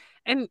fun.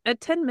 And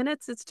at 10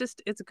 minutes, it's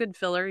a good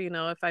filler.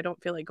 If I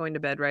don't feel like going to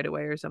bed right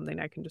away or something,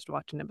 I can just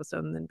watch an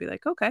episode and then be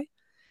like, okay.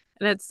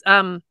 And it's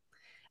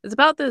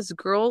about this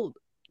girl.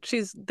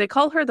 They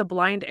call her the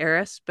blind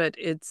heiress, but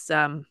it's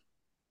not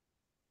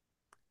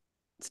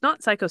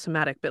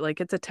psychosomatic, but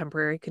it's a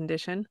temporary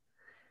condition.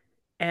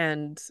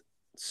 And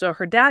so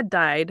her dad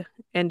died,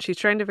 and she's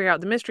trying to figure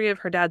out the mystery of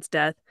her dad's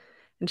death.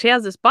 And she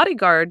has this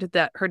bodyguard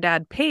that her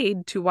dad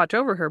paid to watch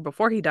over her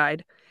before he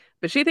died.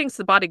 But she thinks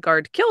the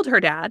bodyguard killed her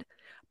dad.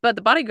 But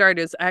the bodyguard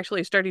is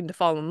actually starting to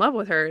fall in love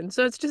with her. And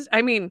so it's just,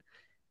 I mean,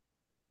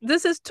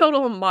 this is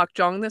total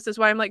mokjong. This is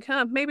why I'm like,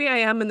 maybe I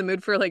am in the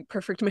mood for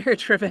perfect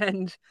marriage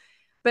revenge.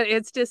 But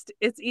it's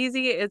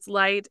easy, it's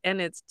light,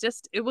 and it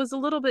was a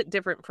little bit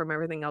different from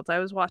everything else I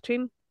was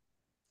watching.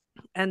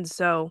 And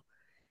so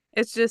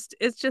it's just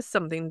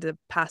something to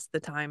pass the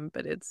time,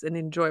 but it's an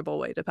enjoyable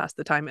way to pass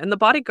the time. And the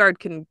bodyguard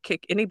can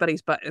kick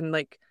anybody's butt. And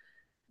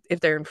if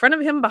they're in front of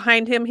him,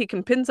 behind him, he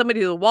can pin somebody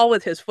to the wall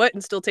with his foot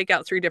and still take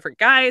out 3 different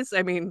guys.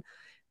 I mean,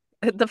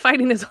 the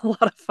fighting is a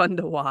lot of fun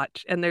to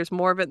watch. And there's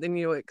more of it than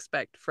you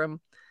expect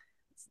from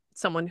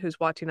someone who's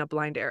watching a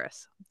blind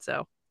heiress.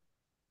 So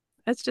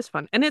it's just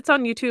fun. And it's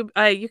on YouTube.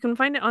 You can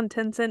find it on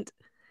Tencent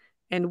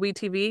and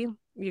WeTV.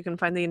 You can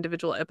find the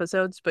individual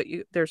episodes, but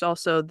there's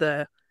also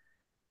the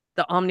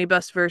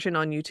omnibus version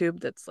on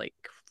YouTube that's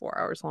 4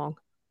 hours long.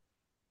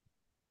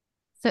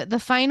 So the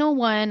final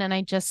one, and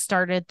I just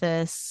started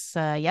this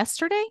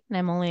yesterday, and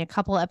I'm only a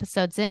couple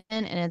episodes in,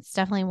 and it's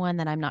definitely one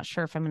that I'm not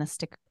sure if I'm going to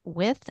stick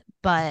with,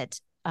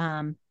 but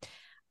I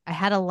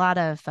had a lot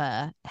of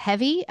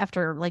heavy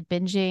after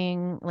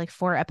binging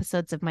 4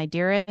 episodes of My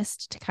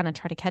Dearest to kind of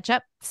try to catch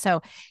up.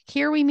 So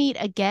here we meet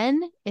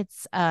again.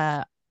 It's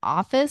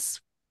office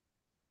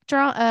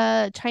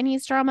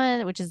Chinese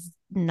drama, which is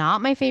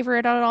not my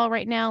favorite at all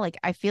right now.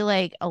 I feel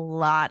like a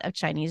lot of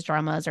Chinese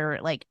dramas are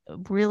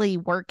really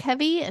work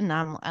heavy, and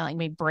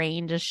my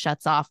brain just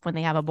shuts off when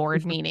they have a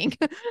board meeting.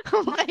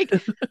 I'm I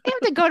have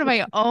to go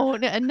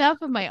to enough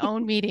of my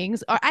own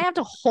meetings, or I have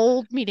to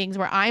hold meetings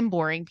where I'm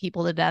boring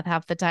people to death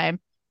half the time.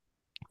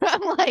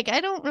 I'm I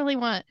don't really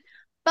want,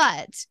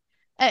 but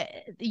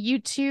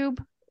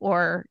YouTube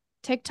or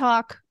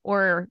TikTok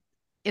or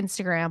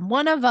Instagram,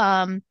 one of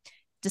them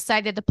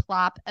decided to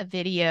plop a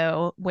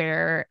video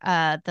where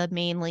the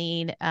main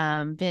lead,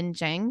 Vin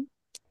Zhang,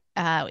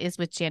 is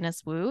with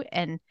Janice Wu,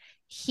 and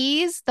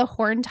he's the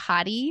horned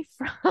hottie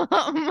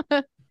from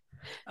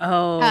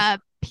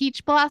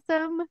Peach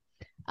Blossom.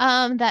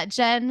 That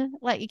Jen,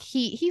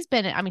 he's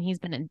been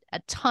in a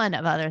ton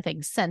of other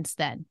things since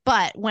then.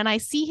 But when I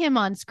see him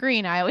on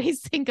screen, I always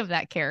think of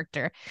that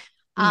character.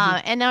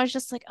 And I was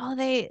just like, oh,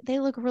 they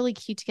look really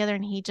cute together,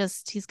 and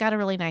he's got a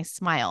really nice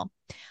smile.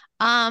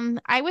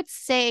 I would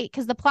say,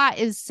 because the plot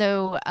is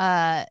so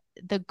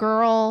the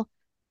girl,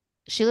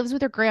 she lives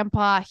with her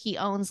grandpa. He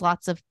owns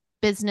lots of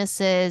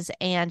businesses,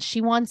 and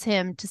she wants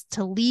him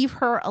to leave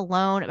her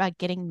alone about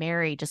getting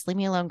married. Just leave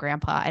me alone,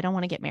 Grandpa. I don't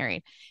want to get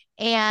married.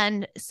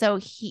 And so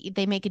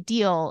they make a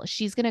deal.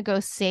 She's going to go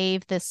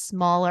save this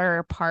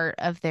smaller part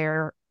of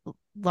their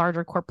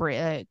larger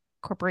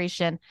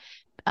corporation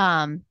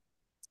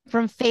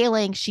from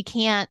failing. She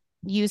can't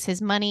use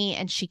his money,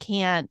 and she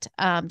can't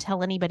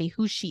tell anybody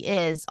who she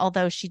is,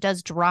 although she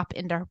does drop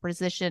into her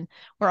position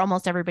where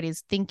almost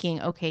everybody's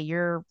thinking, okay,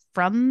 you're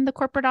from the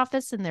corporate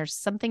office and there's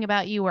something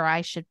about you where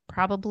I should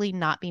probably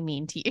not be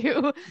mean to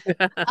you.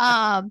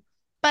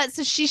 But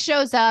so she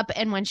shows up,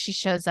 and when she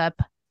shows up,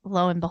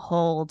 lo and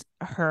behold,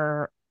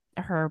 her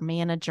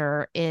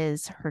manager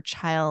is her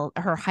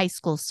high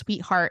school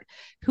sweetheart,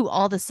 who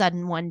all of a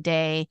sudden one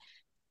day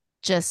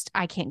just,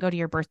 I can't go to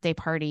your birthday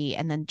party,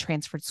 and then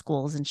transferred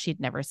schools, and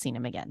she'd never seen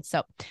him again.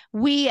 So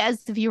we,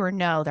 as the viewer,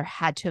 know there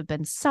had to have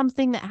been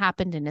something that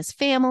happened in his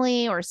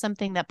family or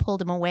something that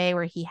pulled him away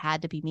where he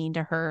had to be mean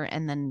to her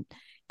and then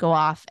go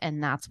off.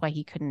 And that's why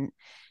he couldn't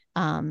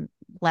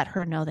let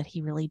her know that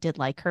he really did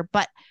like her.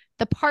 But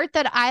the part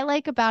that I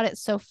like about it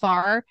so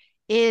far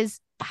is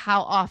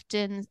how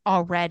often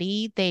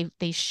already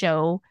they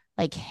show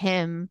like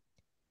him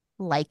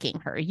liking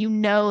her. You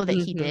know that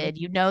he did.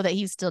 You know that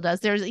he still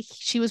does.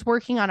 She was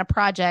working on a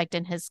project,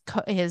 and his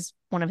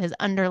one of his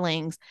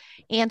underlings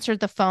answered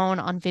the phone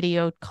on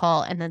video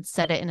call and then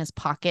set it in his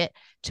pocket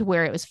to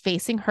where it was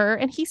facing her,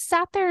 and he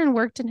sat there and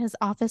worked in his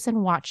office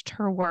and watched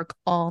her work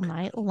all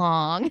night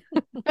long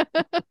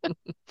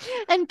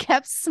and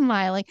kept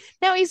smiling.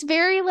 Now he's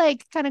very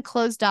like kind of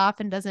closed off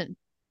and doesn't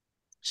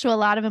show a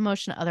lot of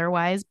emotion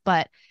otherwise,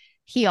 but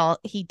he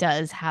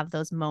does have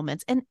those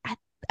moments. And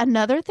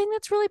another thing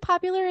that's really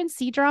popular in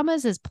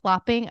C-dramas is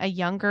plopping a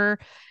younger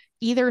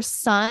either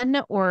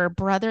son or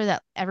brother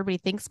that everybody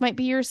thinks might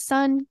be your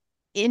son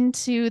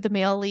into the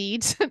male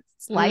lead's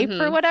life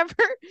or whatever.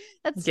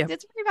 It's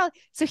pretty valid.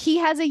 So he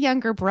has a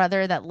younger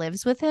brother that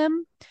lives with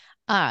him,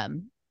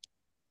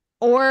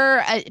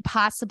 or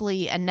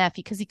possibly a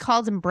nephew, because he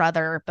calls him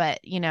brother, but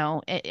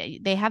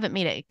they haven't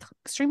made it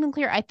extremely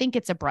clear. I think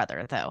it's a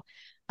brother though.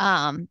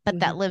 But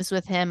that lives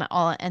with him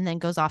and then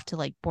goes off to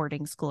like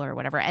boarding school or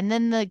whatever. And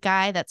then the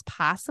guy that's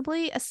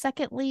possibly a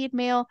second lead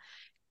male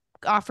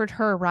offered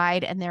her a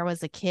ride, and there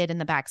was a kid in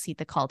the backseat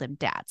that called him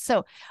dad.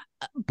 So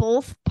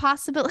both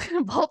of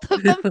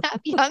them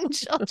have young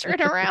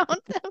children around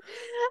them.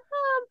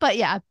 But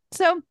yeah,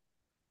 so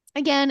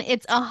again,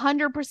 it's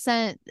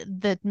 100%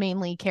 the main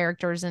lead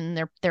characters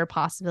and their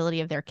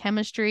possibility of their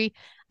chemistry.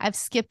 I've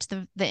skipped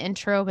the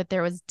intro, but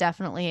there was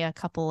definitely a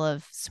couple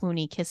of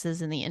swoony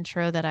kisses in the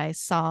intro that I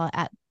saw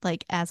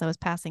as I was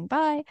passing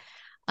by.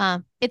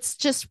 It's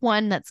just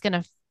one that's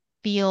going to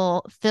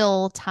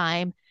fill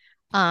time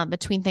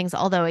between things.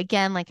 Although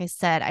again, like I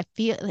said, I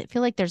feel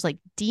like there's like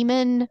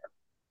demon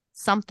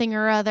something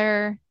or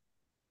other.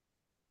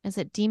 Is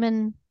it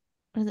demon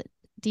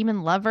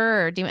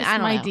lover or demon? It's I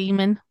don't know.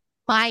 demon.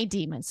 My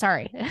demon.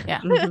 Sorry.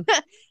 Yeah.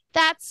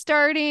 That's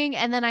starting.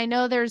 And then I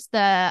know there's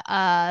the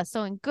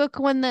Soen-guk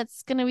one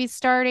that's going to be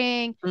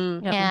starting.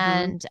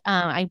 And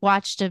I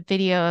watched a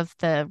video of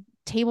the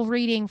table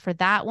reading for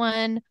that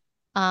one.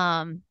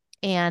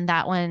 And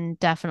that one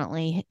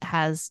definitely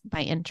has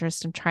my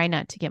interest. I'm trying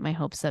not to get my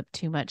hopes up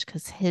too much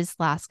because his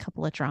last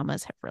couple of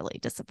dramas have really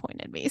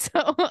disappointed me. So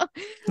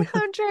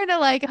I'm trying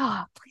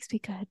to please be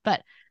good.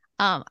 But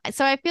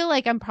so I feel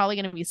like I'm probably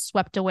going to be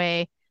swept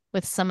away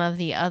with some of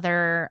the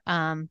other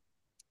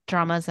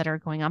dramas that are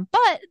going on.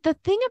 But the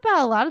thing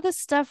about a lot of this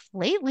stuff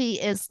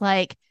lately is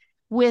like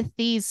with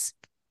these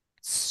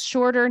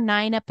shorter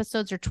 9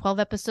 episodes or 12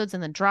 episodes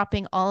and then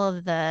dropping all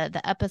of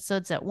the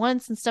episodes at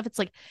once and stuff. It's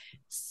like,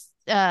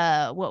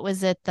 what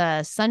was it?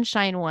 The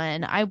Sunshine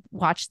one. I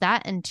watched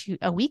that into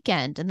a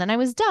weekend and then I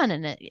was done,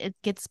 and it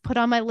gets put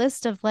on my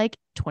list of like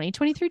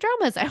 2023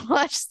 dramas I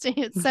watched.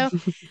 So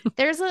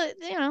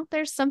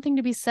there's something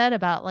to be said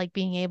about like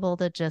being able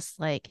to just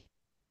like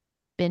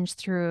binge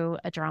through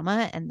a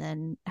drama and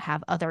then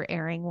have other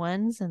airing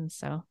ones. And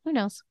so who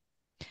knows?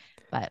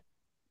 But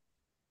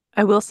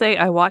I will say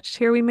I watched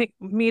Here We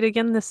Meet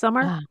Again this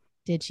summer.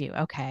 Did you?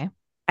 Okay.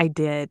 I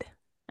did.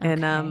 Okay.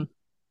 And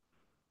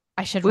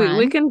I should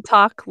we can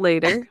talk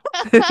later.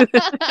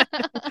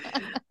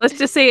 Let's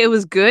just say it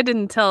was good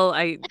until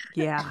it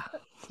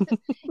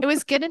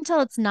was good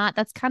until it's not.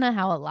 That's kind of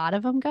how a lot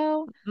of them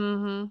go.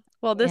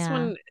 Well, this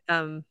one,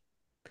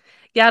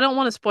 I don't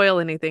want to spoil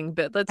anything,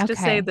 but let's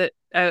just say that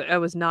I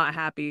was not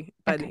happy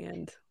by the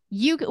end.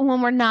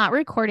 When we're not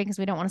recording, because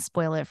we don't want to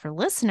spoil it for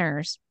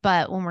listeners,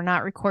 but when we're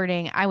not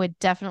recording, I would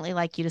definitely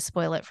like you to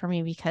spoil it for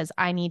me because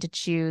I need to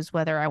choose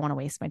whether I want to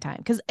waste my time.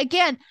 Because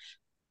again,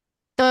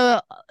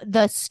 the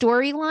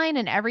storyline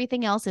and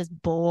everything else is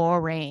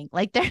boring.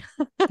 Like their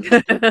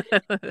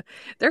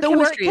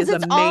chemistry is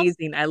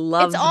amazing. I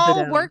love it's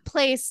all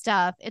workplace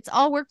stuff. It's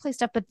all workplace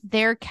stuff, but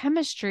their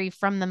chemistry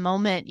from the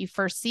moment you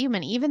first see them,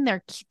 and even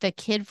the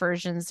kid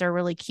versions, they're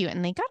really cute,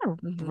 and they got a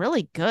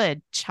really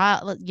good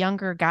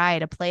younger guy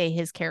to play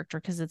his character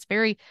because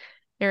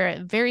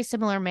they're very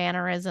similar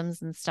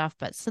mannerisms and stuff.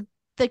 But so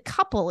the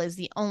couple is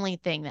the only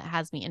thing that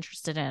has me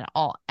interested in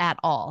at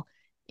all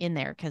in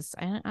there, because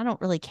I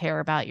don't really care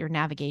about your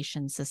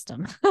navigation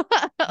system.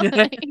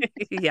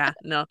 Yeah,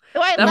 no.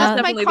 I That was love my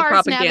definitely the car's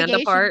propaganda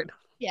navigation. part.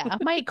 Yeah,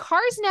 my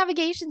car's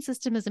navigation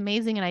system is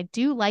amazing, and I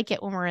do like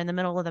it when we're in the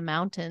middle of the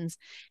mountains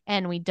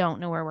and we don't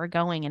know where we're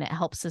going, and it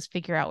helps us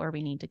figure out where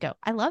we need to go.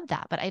 I love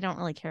that, but I don't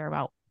really care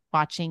about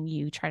watching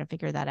you try to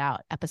figure that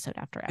out episode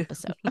after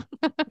episode.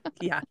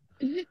 Yeah.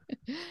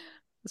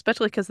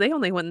 Especially because they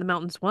only went in the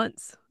mountains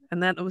once,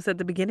 and that was at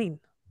the beginning.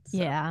 So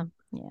Yeah.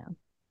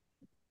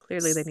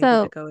 clearly they needed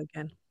So- to go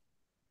again.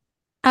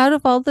 Out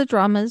of all the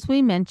dramas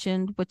we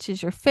mentioned, which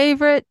is your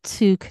favorite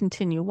to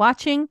continue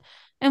watching,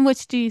 and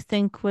which do you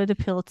think would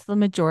appeal to the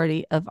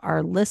majority of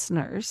our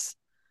listeners?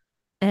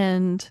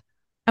 And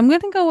I'm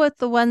going to go with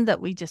the one that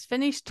we just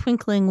finished,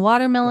 Twinkling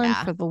Watermelon,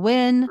 Yeah. for the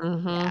win.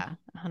 Mhm. Yeah,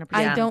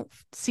 100%. I don't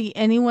see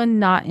anyone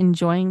not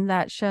enjoying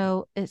that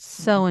show. It's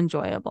so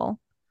enjoyable.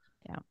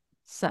 Yeah.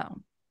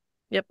 So,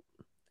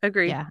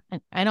 Agreed. Yeah,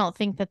 I don't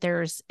think that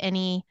there's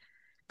any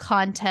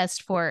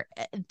contest for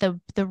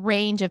the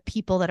range of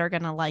people that are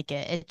going to like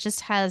it. It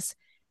just has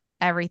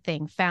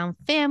everything: found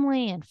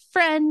family and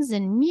friends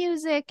and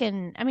music.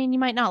 And I mean, you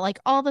might not like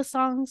all the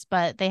songs,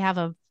 but they have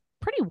a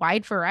pretty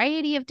wide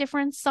variety of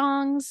different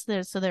songs.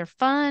 So they're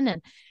fun,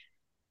 and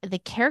the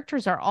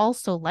characters are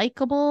also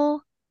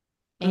likable.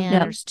 And Yeah.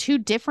 there's two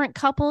different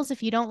couples.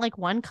 If you don't like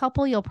one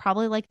couple, you'll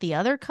probably like the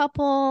other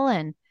couple.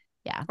 And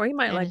yeah, Or you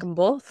might And like them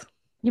both.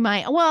 you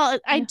might. Well,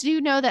 I Yeah. do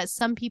know that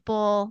some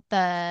people,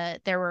 there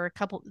were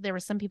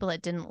some people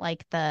that didn't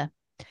like the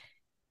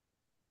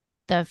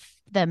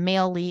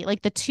male lead,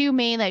 like the two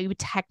main that would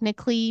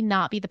technically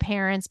not be the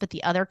parents, but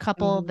the other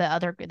couple,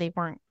 they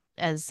weren't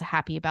as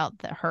happy about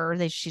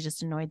she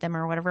just annoyed them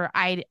or whatever.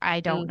 I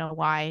don't know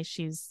why.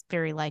 She's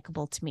very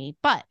likable to me,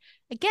 but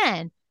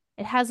again,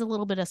 it has a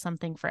little bit of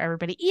something for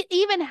everybody. It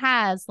even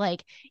has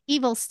like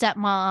evil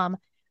stepmom,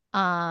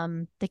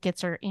 that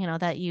gets her,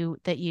 that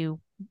you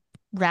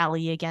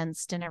rally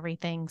against and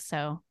everything.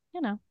 So,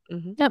 Mhm.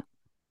 Yep.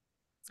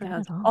 it's got It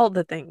has it all. all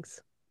the things.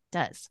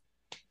 Does.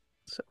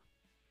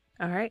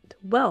 All right.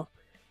 Well,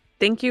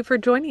 thank you for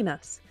joining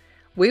us.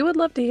 We would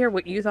love to hear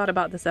what you thought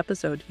about this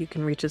episode. You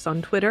can reach us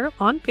on Twitter,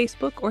 on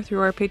Facebook, or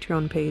through our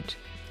Patreon page.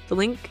 The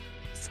links.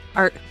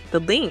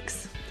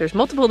 There's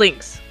multiple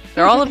links.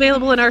 They're all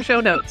available in our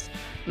show notes.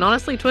 And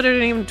honestly, Twitter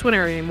isn't even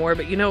Twitter anymore,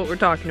 but you know what we're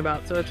talking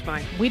about, so it's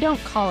fine. We don't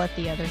call it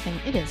the other thing.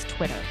 It is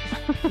Twitter.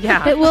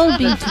 Yeah. it will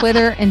be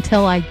Twitter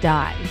until I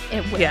die.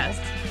 It will. Yes.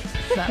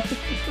 So.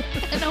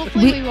 And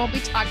hopefully we won't be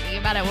talking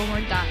about it when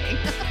we're dying.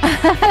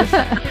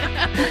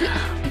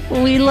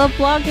 We love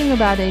blogging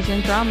about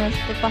Asian dramas,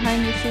 but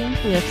behind the scenes,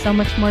 we have so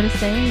much more to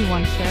say and we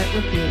want to share it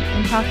with you.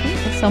 And talking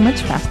is so much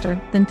faster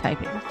than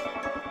typing.